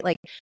owners, right? Like,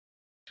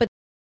 but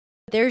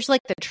there's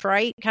like the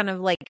trite kind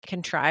of like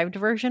contrived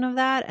version of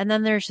that. And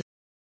then there's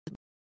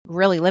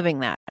really living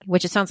that,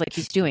 which it sounds like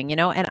he's doing,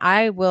 and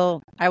I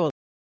will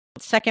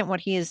second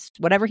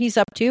whatever he's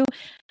up to.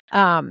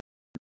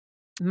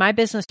 My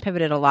business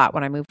pivoted a lot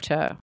when I moved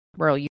to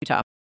rural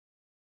Utah,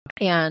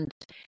 and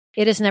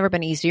it has never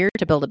been easier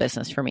to build a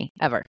business for me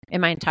ever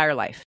in my entire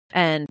life.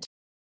 And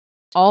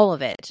all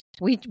of it,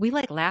 we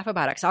like laugh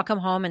about it, because I'll come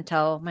home and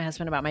tell my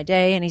husband about my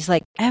day, and he's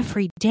like,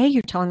 "Every day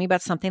you're telling me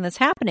about something that's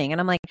happening." And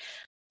I'm like,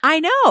 I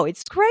know,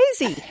 it's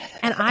crazy.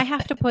 And I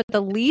have to put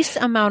the least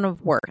amount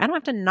of work. I don't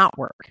have to not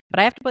work, but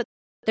I have to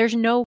there's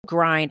no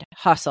grind,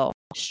 hustle,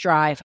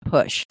 strive,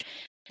 push.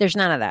 There's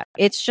none of that.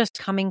 It's just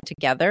coming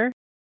together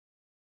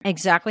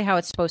exactly how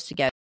it's supposed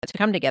to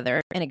come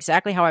together and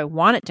exactly how I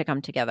want it to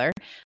come together.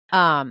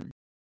 And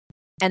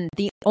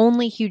the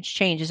only huge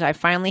change is I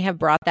finally have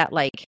brought that,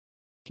 like,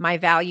 my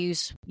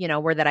values,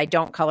 where that I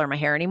don't color my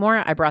hair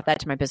anymore. I brought that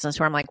to my business,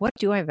 where I'm like, what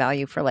do I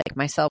value for, like,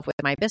 myself with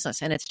my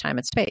business? And it's time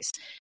and space.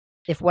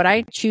 If what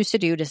I choose to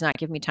do does not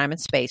give me time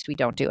and space, we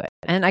don't do it.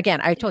 And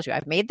again, I told you,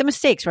 I've made the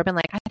mistakes where I've been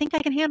like, I think I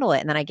can handle it.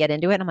 And then I get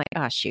into it and I'm like,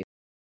 oh, shoot,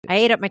 I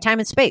ate up my time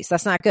and space.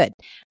 That's not good.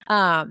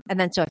 And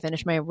then so I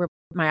finish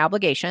my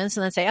obligations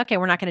and then say, okay,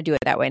 we're not going to do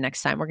it that way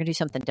next time. We're going to do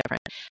something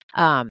different.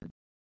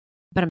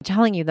 But I'm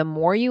telling you, the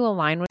more you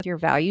align with your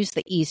values,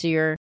 the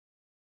easier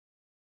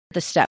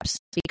the steps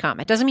become.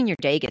 It doesn't mean your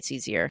day gets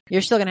easier.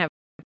 You're still going to have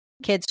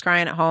kids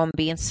crying at home,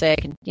 being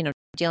sick, and,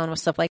 dealing with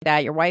stuff like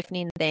that. Your wife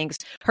needing things,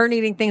 her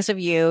needing things of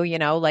you,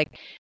 like,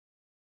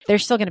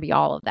 there's still going to be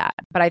all of that.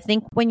 But I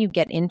think when you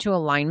get into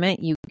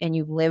alignment, you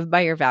live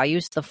by your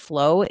values, the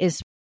flow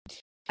is,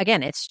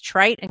 again, it's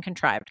trite and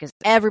contrived because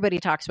everybody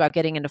talks about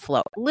getting into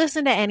flow.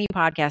 Listen to any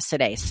podcast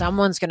today.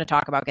 Someone's going to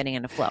talk about getting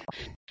into flow,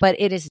 but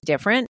it is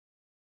different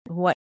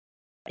what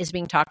is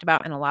being talked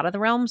about in a lot of the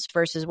realms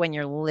versus when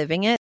you're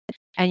living it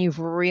and you've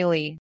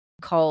really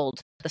culled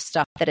the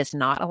stuff that is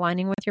not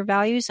aligning with your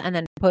values and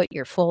then put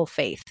your full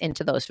faith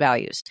into those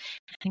values.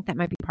 I think that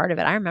might be part of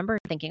it. I remember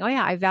thinking, oh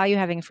yeah, I value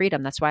having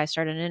freedom. That's why I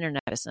started an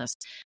internet business.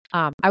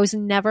 I was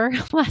never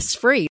less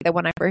free than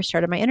when I first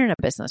started my internet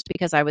business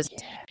because I was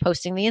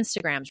posting the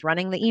Instagrams,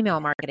 running the email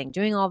marketing,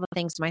 doing all the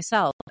things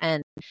myself.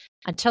 And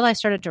until I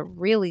started to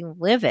really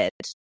live it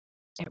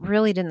it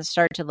really didn't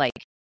start to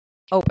like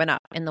open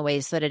up in the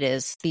ways that it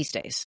is these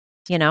days,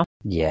 you know?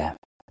 Yeah.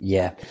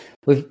 Yeah.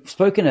 We've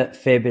spoken a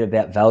fair bit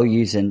about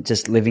values and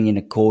just living in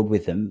accord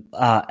with them.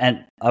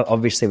 And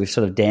obviously we've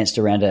sort of danced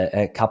around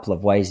a couple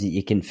of ways that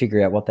you can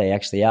figure out what they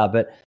actually are.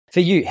 But for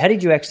you, how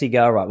did you actually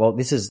go, right, well,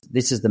 this is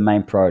the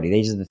main priority.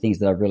 These are the things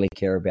that I really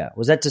care about.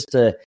 Was that just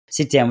to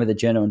sit down with a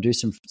journal and do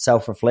some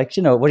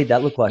self-reflection, or what did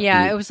that look like?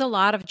 Yeah, for you? it was a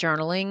lot of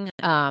journaling.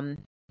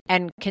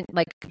 And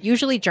like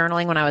usually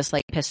journaling when I was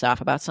like pissed off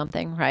about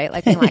something, right?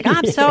 Like being like,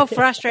 I'm so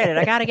frustrated.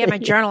 I got to get my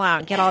journal out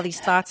and get all these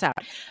thoughts out.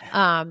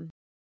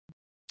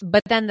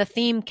 But then the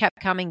theme kept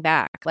coming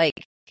back,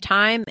 like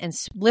time and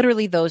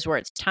literally those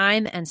words,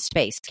 time and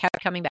space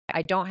kept coming back.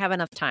 I don't have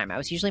enough time. I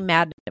was usually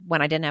mad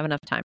when I didn't have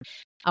enough time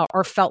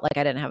or felt like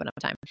I didn't have enough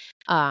time.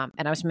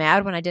 And I was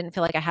mad when I didn't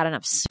feel like I had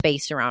enough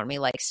space around me.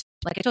 Like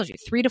I told you,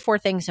 3 to 4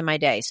 things in my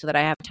day so that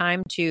I have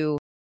time to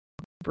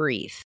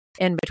breathe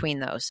in between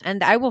those.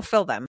 And I will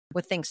fill them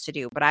with things to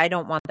do, but I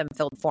don't want them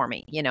filled for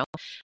me, you know?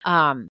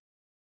 And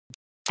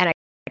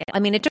I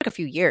mean, it took a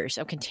few years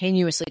of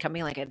continuously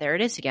coming like, there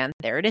it is again.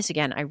 There it is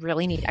again. I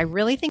really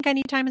think I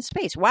need time and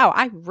space. Wow.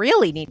 I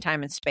really need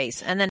time and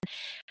space. And then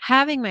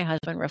having my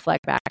husband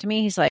reflect back to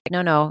me, he's like,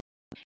 no,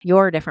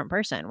 you're a different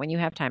person when you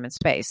have time and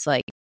space.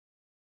 Like,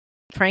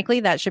 frankly,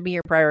 that should be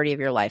your priority of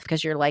your life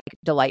because you're like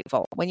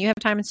delightful. When you have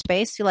time and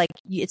space, you're like,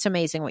 it's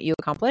amazing what you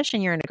accomplish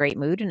and you're in a great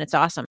mood and it's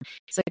awesome.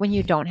 It's like when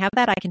you don't have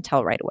that, I can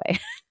tell right away.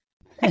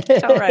 I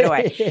can tell right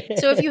away.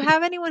 So if you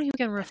have anyone who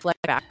can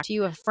reflect back to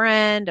you, a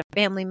friend, a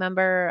family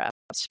member, a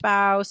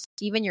spouse,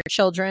 even your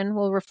children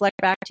will reflect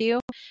back to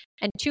you,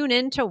 and tune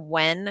into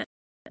when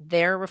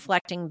they're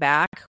reflecting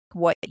back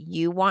what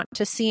you want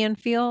to see and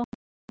feel,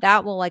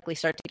 that will likely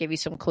start to give you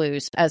some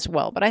clues as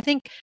well. But I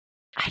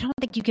don't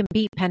think you can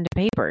beat pen to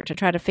paper to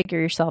try to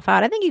figure yourself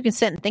out. I think you can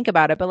sit and think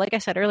about it. But like I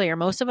said earlier,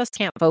 most of us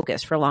can't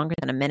focus for longer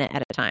than a minute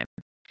at a time.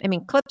 I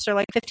mean, clips are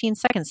like 15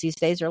 seconds these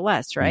days or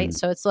less, right?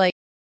 So it's like,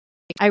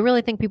 I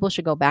really think people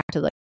should go back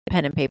to the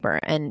pen and paper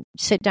and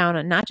sit down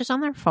and not just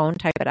on their phone,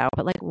 type it out,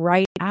 but like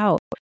write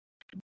out,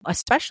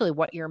 especially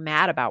what you're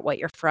mad about, what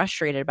you're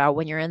frustrated about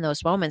when you're in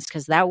those moments,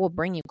 because that will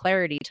bring you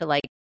clarity to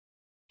like,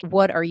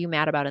 what are you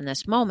mad about in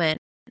this moment?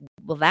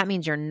 Well, that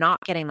means you're not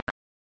getting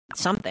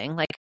something.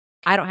 Like,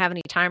 I don't have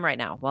any time right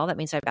now. Well, that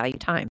means I value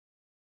time.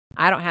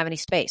 I don't have any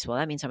space. Well,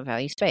 that means I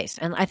value space.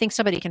 And I think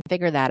somebody can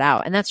figure that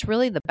out. And that's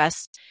really the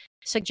best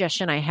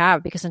suggestion I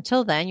have, because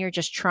until then, you're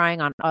just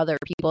trying on other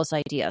people's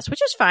ideas,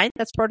 which is fine.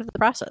 That's part of the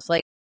process.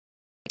 Like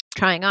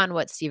trying on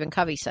what Stephen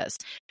Covey says,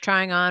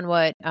 trying on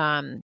what,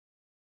 any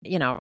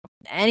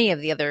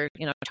of the other,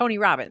 Tony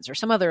Robbins or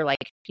some other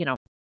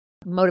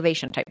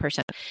motivation type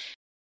person.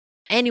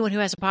 Anyone who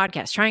has a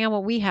podcast, trying on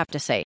what we have to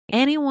say,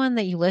 anyone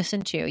that you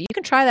listen to, you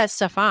can try that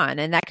stuff on.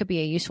 And that could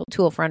be a useful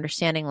tool for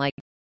understanding, like,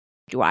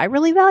 do I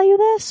really value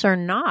this or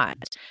not?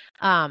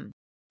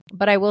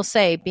 But I will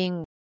say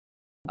being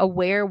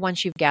aware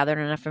once you've gathered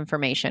enough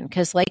information,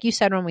 because like you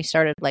said when we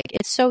started, like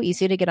it's so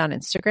easy to get on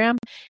Instagram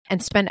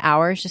and spend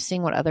hours just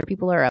seeing what other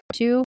people are up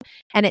to.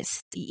 And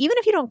it's, even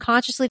if you don't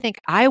consciously think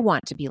I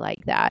want to be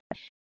like that,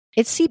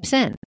 it seeps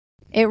in.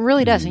 It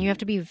really does. And you have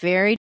to be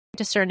very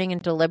discerning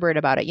and deliberate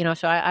about it.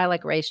 So I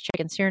like raise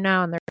chickens here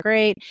now and they're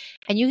great.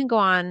 And you can go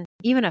on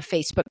even a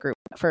Facebook group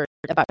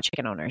about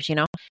chicken owners,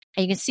 and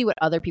you can see what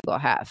other people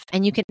have.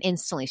 And you can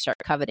instantly start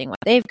coveting what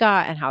they've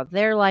got and how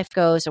their life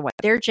goes and what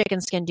their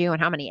chickens can do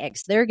and how many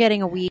eggs they're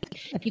getting a week.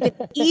 You could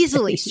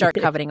easily start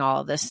coveting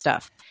all of this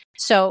stuff.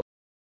 So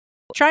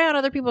try out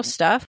other people's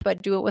stuff,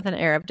 but do it with an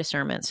air of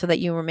discernment so that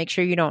you make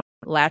sure you don't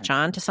latch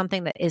on to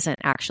something that isn't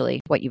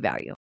actually what you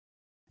value.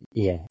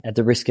 Yeah. At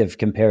the risk of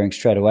comparing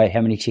straight away,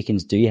 how many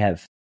chickens do you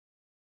have?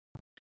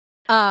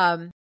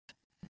 A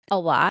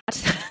lot.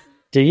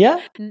 Do you?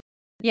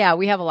 Yeah,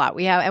 we have a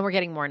lot. And we're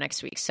getting more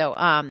next week. So,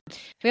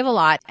 we have a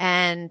lot,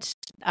 and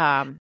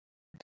I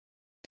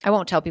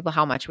won't tell people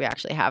how much we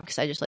actually have because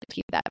I just like to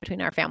keep that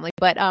between our family.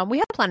 But we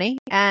have plenty,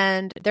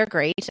 and they're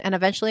great. And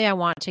eventually, I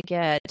want to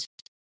get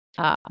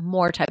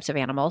more types of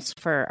animals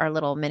for our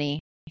little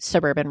mini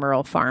suburban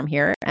rural farm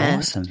here, and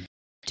awesome.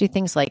 Do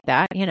things like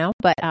that,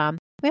 But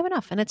we have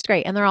enough, and it's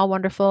great, and they're all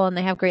wonderful, and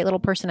they have great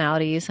little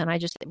personalities, and I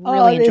just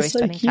really enjoy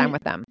spending time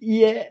with them.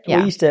 Yeah.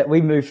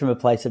 We moved from a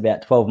place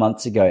about 12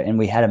 months ago, and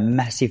we had a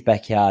massive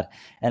backyard,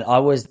 and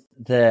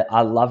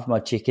I loved my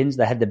chickens.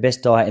 They had the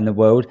best diet in the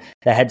world.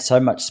 They had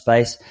so much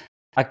space.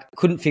 I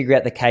couldn't figure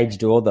out the cage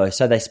door though,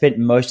 so they spent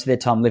most of their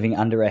time living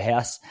under a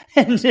house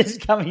and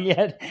just coming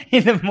out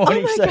in the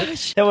morning.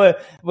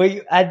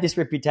 We had this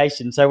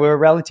reputation. So we were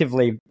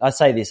relatively, I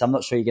say this, I'm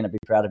not sure you're going to be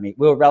proud of me.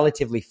 We were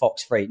relatively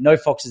fox free. No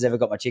fox has ever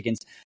got my chickens,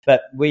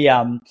 but we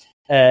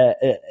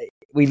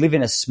live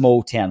in a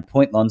small town.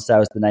 Point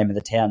Lonsdale is the name of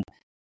the town,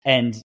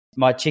 and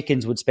my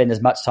chickens would spend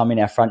as much time in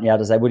our front yard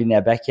as they would in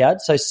our backyard.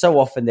 So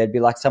often there'd be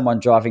like someone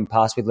driving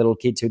past with little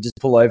kids who would just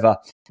pull over.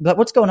 Like,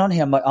 what's going on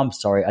here? I'm like, I'm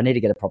sorry. I need to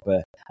get a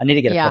proper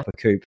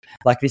coop.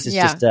 Like, this is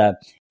just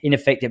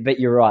ineffective. But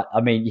you're right.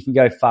 I mean, you can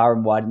go far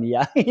and wide in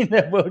the in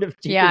the world of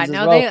chickens. Yeah, as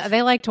no, well.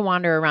 they like to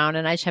wander around,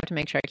 and I just have to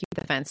make sure I keep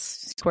the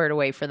fence squared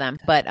away for them.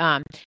 But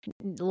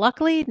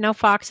luckily, no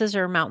foxes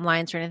or mountain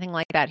lions or anything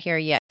like that here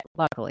yet.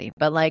 Luckily,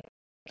 but like,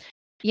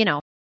 you know,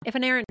 if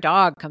an errant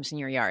dog comes in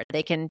your yard,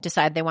 they can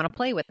decide they want to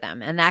play with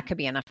them, and that could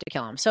be enough to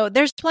kill them. So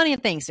there's plenty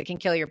of things that can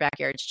kill your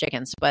backyard's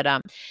chickens. But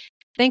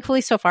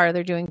thankfully, so far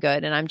they're doing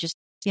good, and I'm just,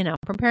 you know,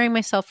 preparing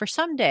myself for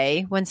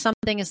someday when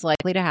something is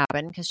likely to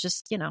happen, because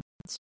just, you know,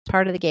 it's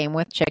part of the game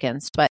with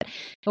chickens. But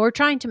we're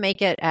trying to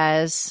make it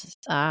as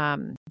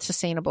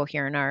sustainable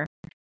here in our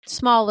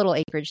small little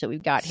acreage that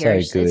we've got here.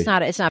 So good.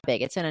 It's not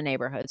big. It's in a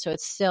neighborhood, so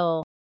it's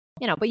still,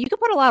 you know, but you can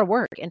put a lot of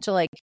work into,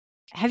 like,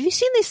 have you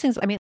seen these things?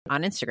 I mean,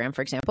 on Instagram,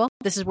 for example,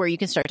 this is where you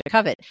can start to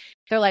covet.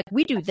 They're like,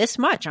 we do this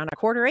much on a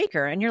quarter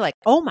acre. And you're like,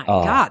 oh my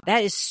God,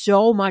 that is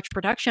so much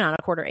production on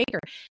a quarter acre.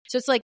 So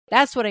it's like,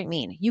 that's what I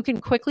mean. You can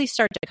quickly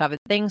start to covet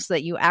things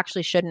that you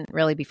actually shouldn't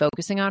really be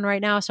focusing on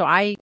right now. So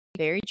I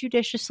very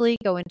judiciously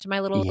go into my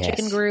little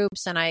chicken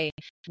groups. And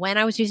when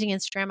I was using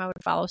Instagram, I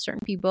would follow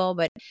certain people,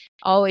 but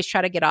always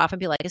try to get off and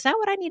be like, is that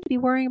what I need to be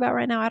worrying about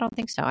right now? I don't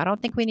think so. I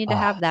don't think we need to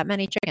have that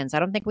many chickens. I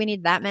don't think we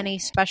need that many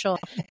special,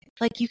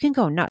 like, you can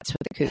go nuts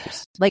with the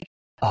coops. Like,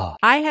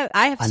 I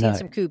have seen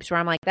some coops where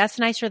I'm like, that's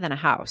nicer than a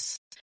house.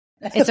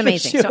 It's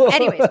amazing. Sure. So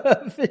anyways.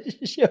 For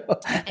sure.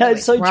 Anyways,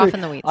 it's so we're true. off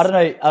in the weeds. I don't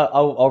know.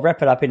 I'll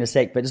wrap it up in a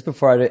sec, but just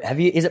before I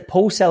do, is it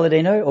Paul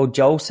Saladino or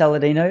Joel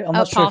Saladino? I'm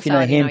not sure if you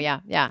know him.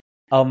 Yeah.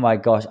 Oh my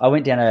gosh. I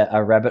went down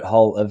a rabbit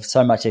hole of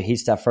so much of his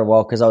stuff for a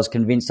while because I was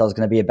convinced I was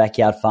going to be a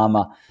backyard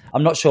farmer.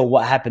 I'm not sure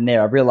what happened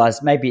there. I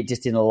realized maybe it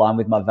just didn't align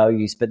with my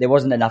values, but there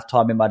wasn't enough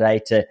time in my day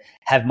to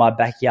have my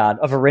backyard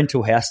of a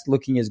rental house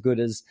looking as good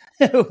as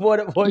what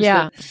it was.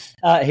 Yeah.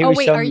 He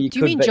was showing do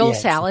you mean Joel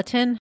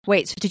Salatin?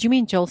 Wait, so did you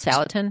mean Joel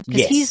Salatin?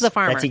 Because he's the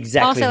farmer. That's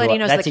exactly Paul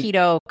Saladino's the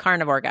keto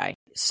carnivore guy.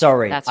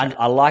 Sorry. That's right.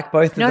 I like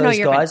both of those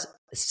guys. Fine.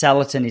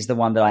 Salatin is the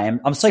one that I am.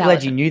 I'm so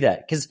glad you knew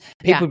that, because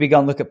people would be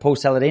going, look at Paul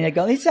Saladino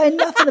going, he's saying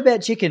nothing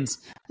about chickens.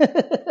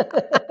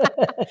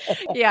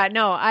 Yeah,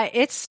 no,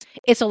 it's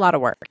a lot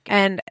of work,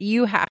 and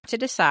you have to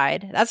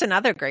decide. That's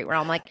another great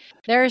realm. Like,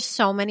 there are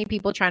so many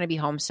people trying to be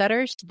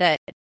homesteaders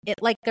that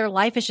their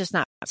life is just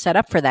not set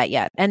up for that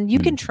yet. And you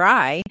can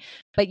try,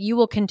 but you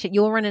will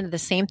run into the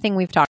same thing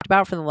we've talked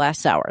about for the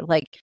last hour.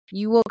 Like,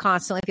 you will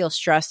constantly feel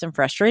stressed and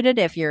frustrated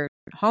if your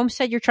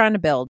homestead you're trying to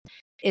build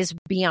is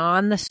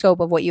beyond the scope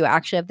of what you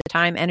actually have the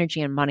time,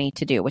 energy, and money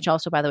to do, which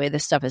also, by the way,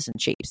 this stuff isn't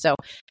cheap. So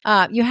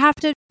you have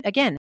to,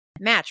 again,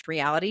 match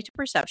reality to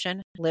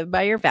perception, live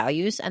by your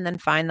values, and then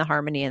find the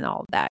harmony in all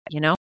of that,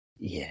 you know?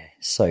 Yeah,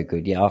 so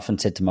good. Yeah, I often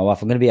said to my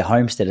wife, I'm going to be a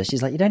homesteader.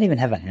 She's like, you don't even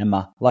have a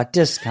hammer. Like,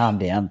 just calm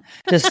down.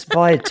 Just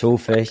buy a tool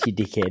first, you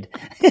dickhead.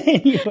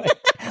 Anyway,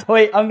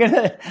 wait, I'm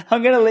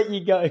gonna let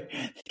you go.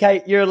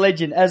 Kate, you're a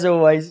legend as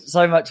always.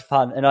 So much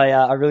fun, and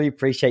I really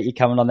appreciate you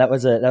coming on. That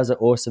was an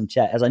awesome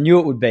chat, as I knew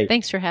it would be.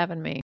 Thanks for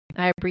having me.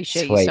 I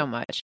appreciate you so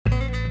much.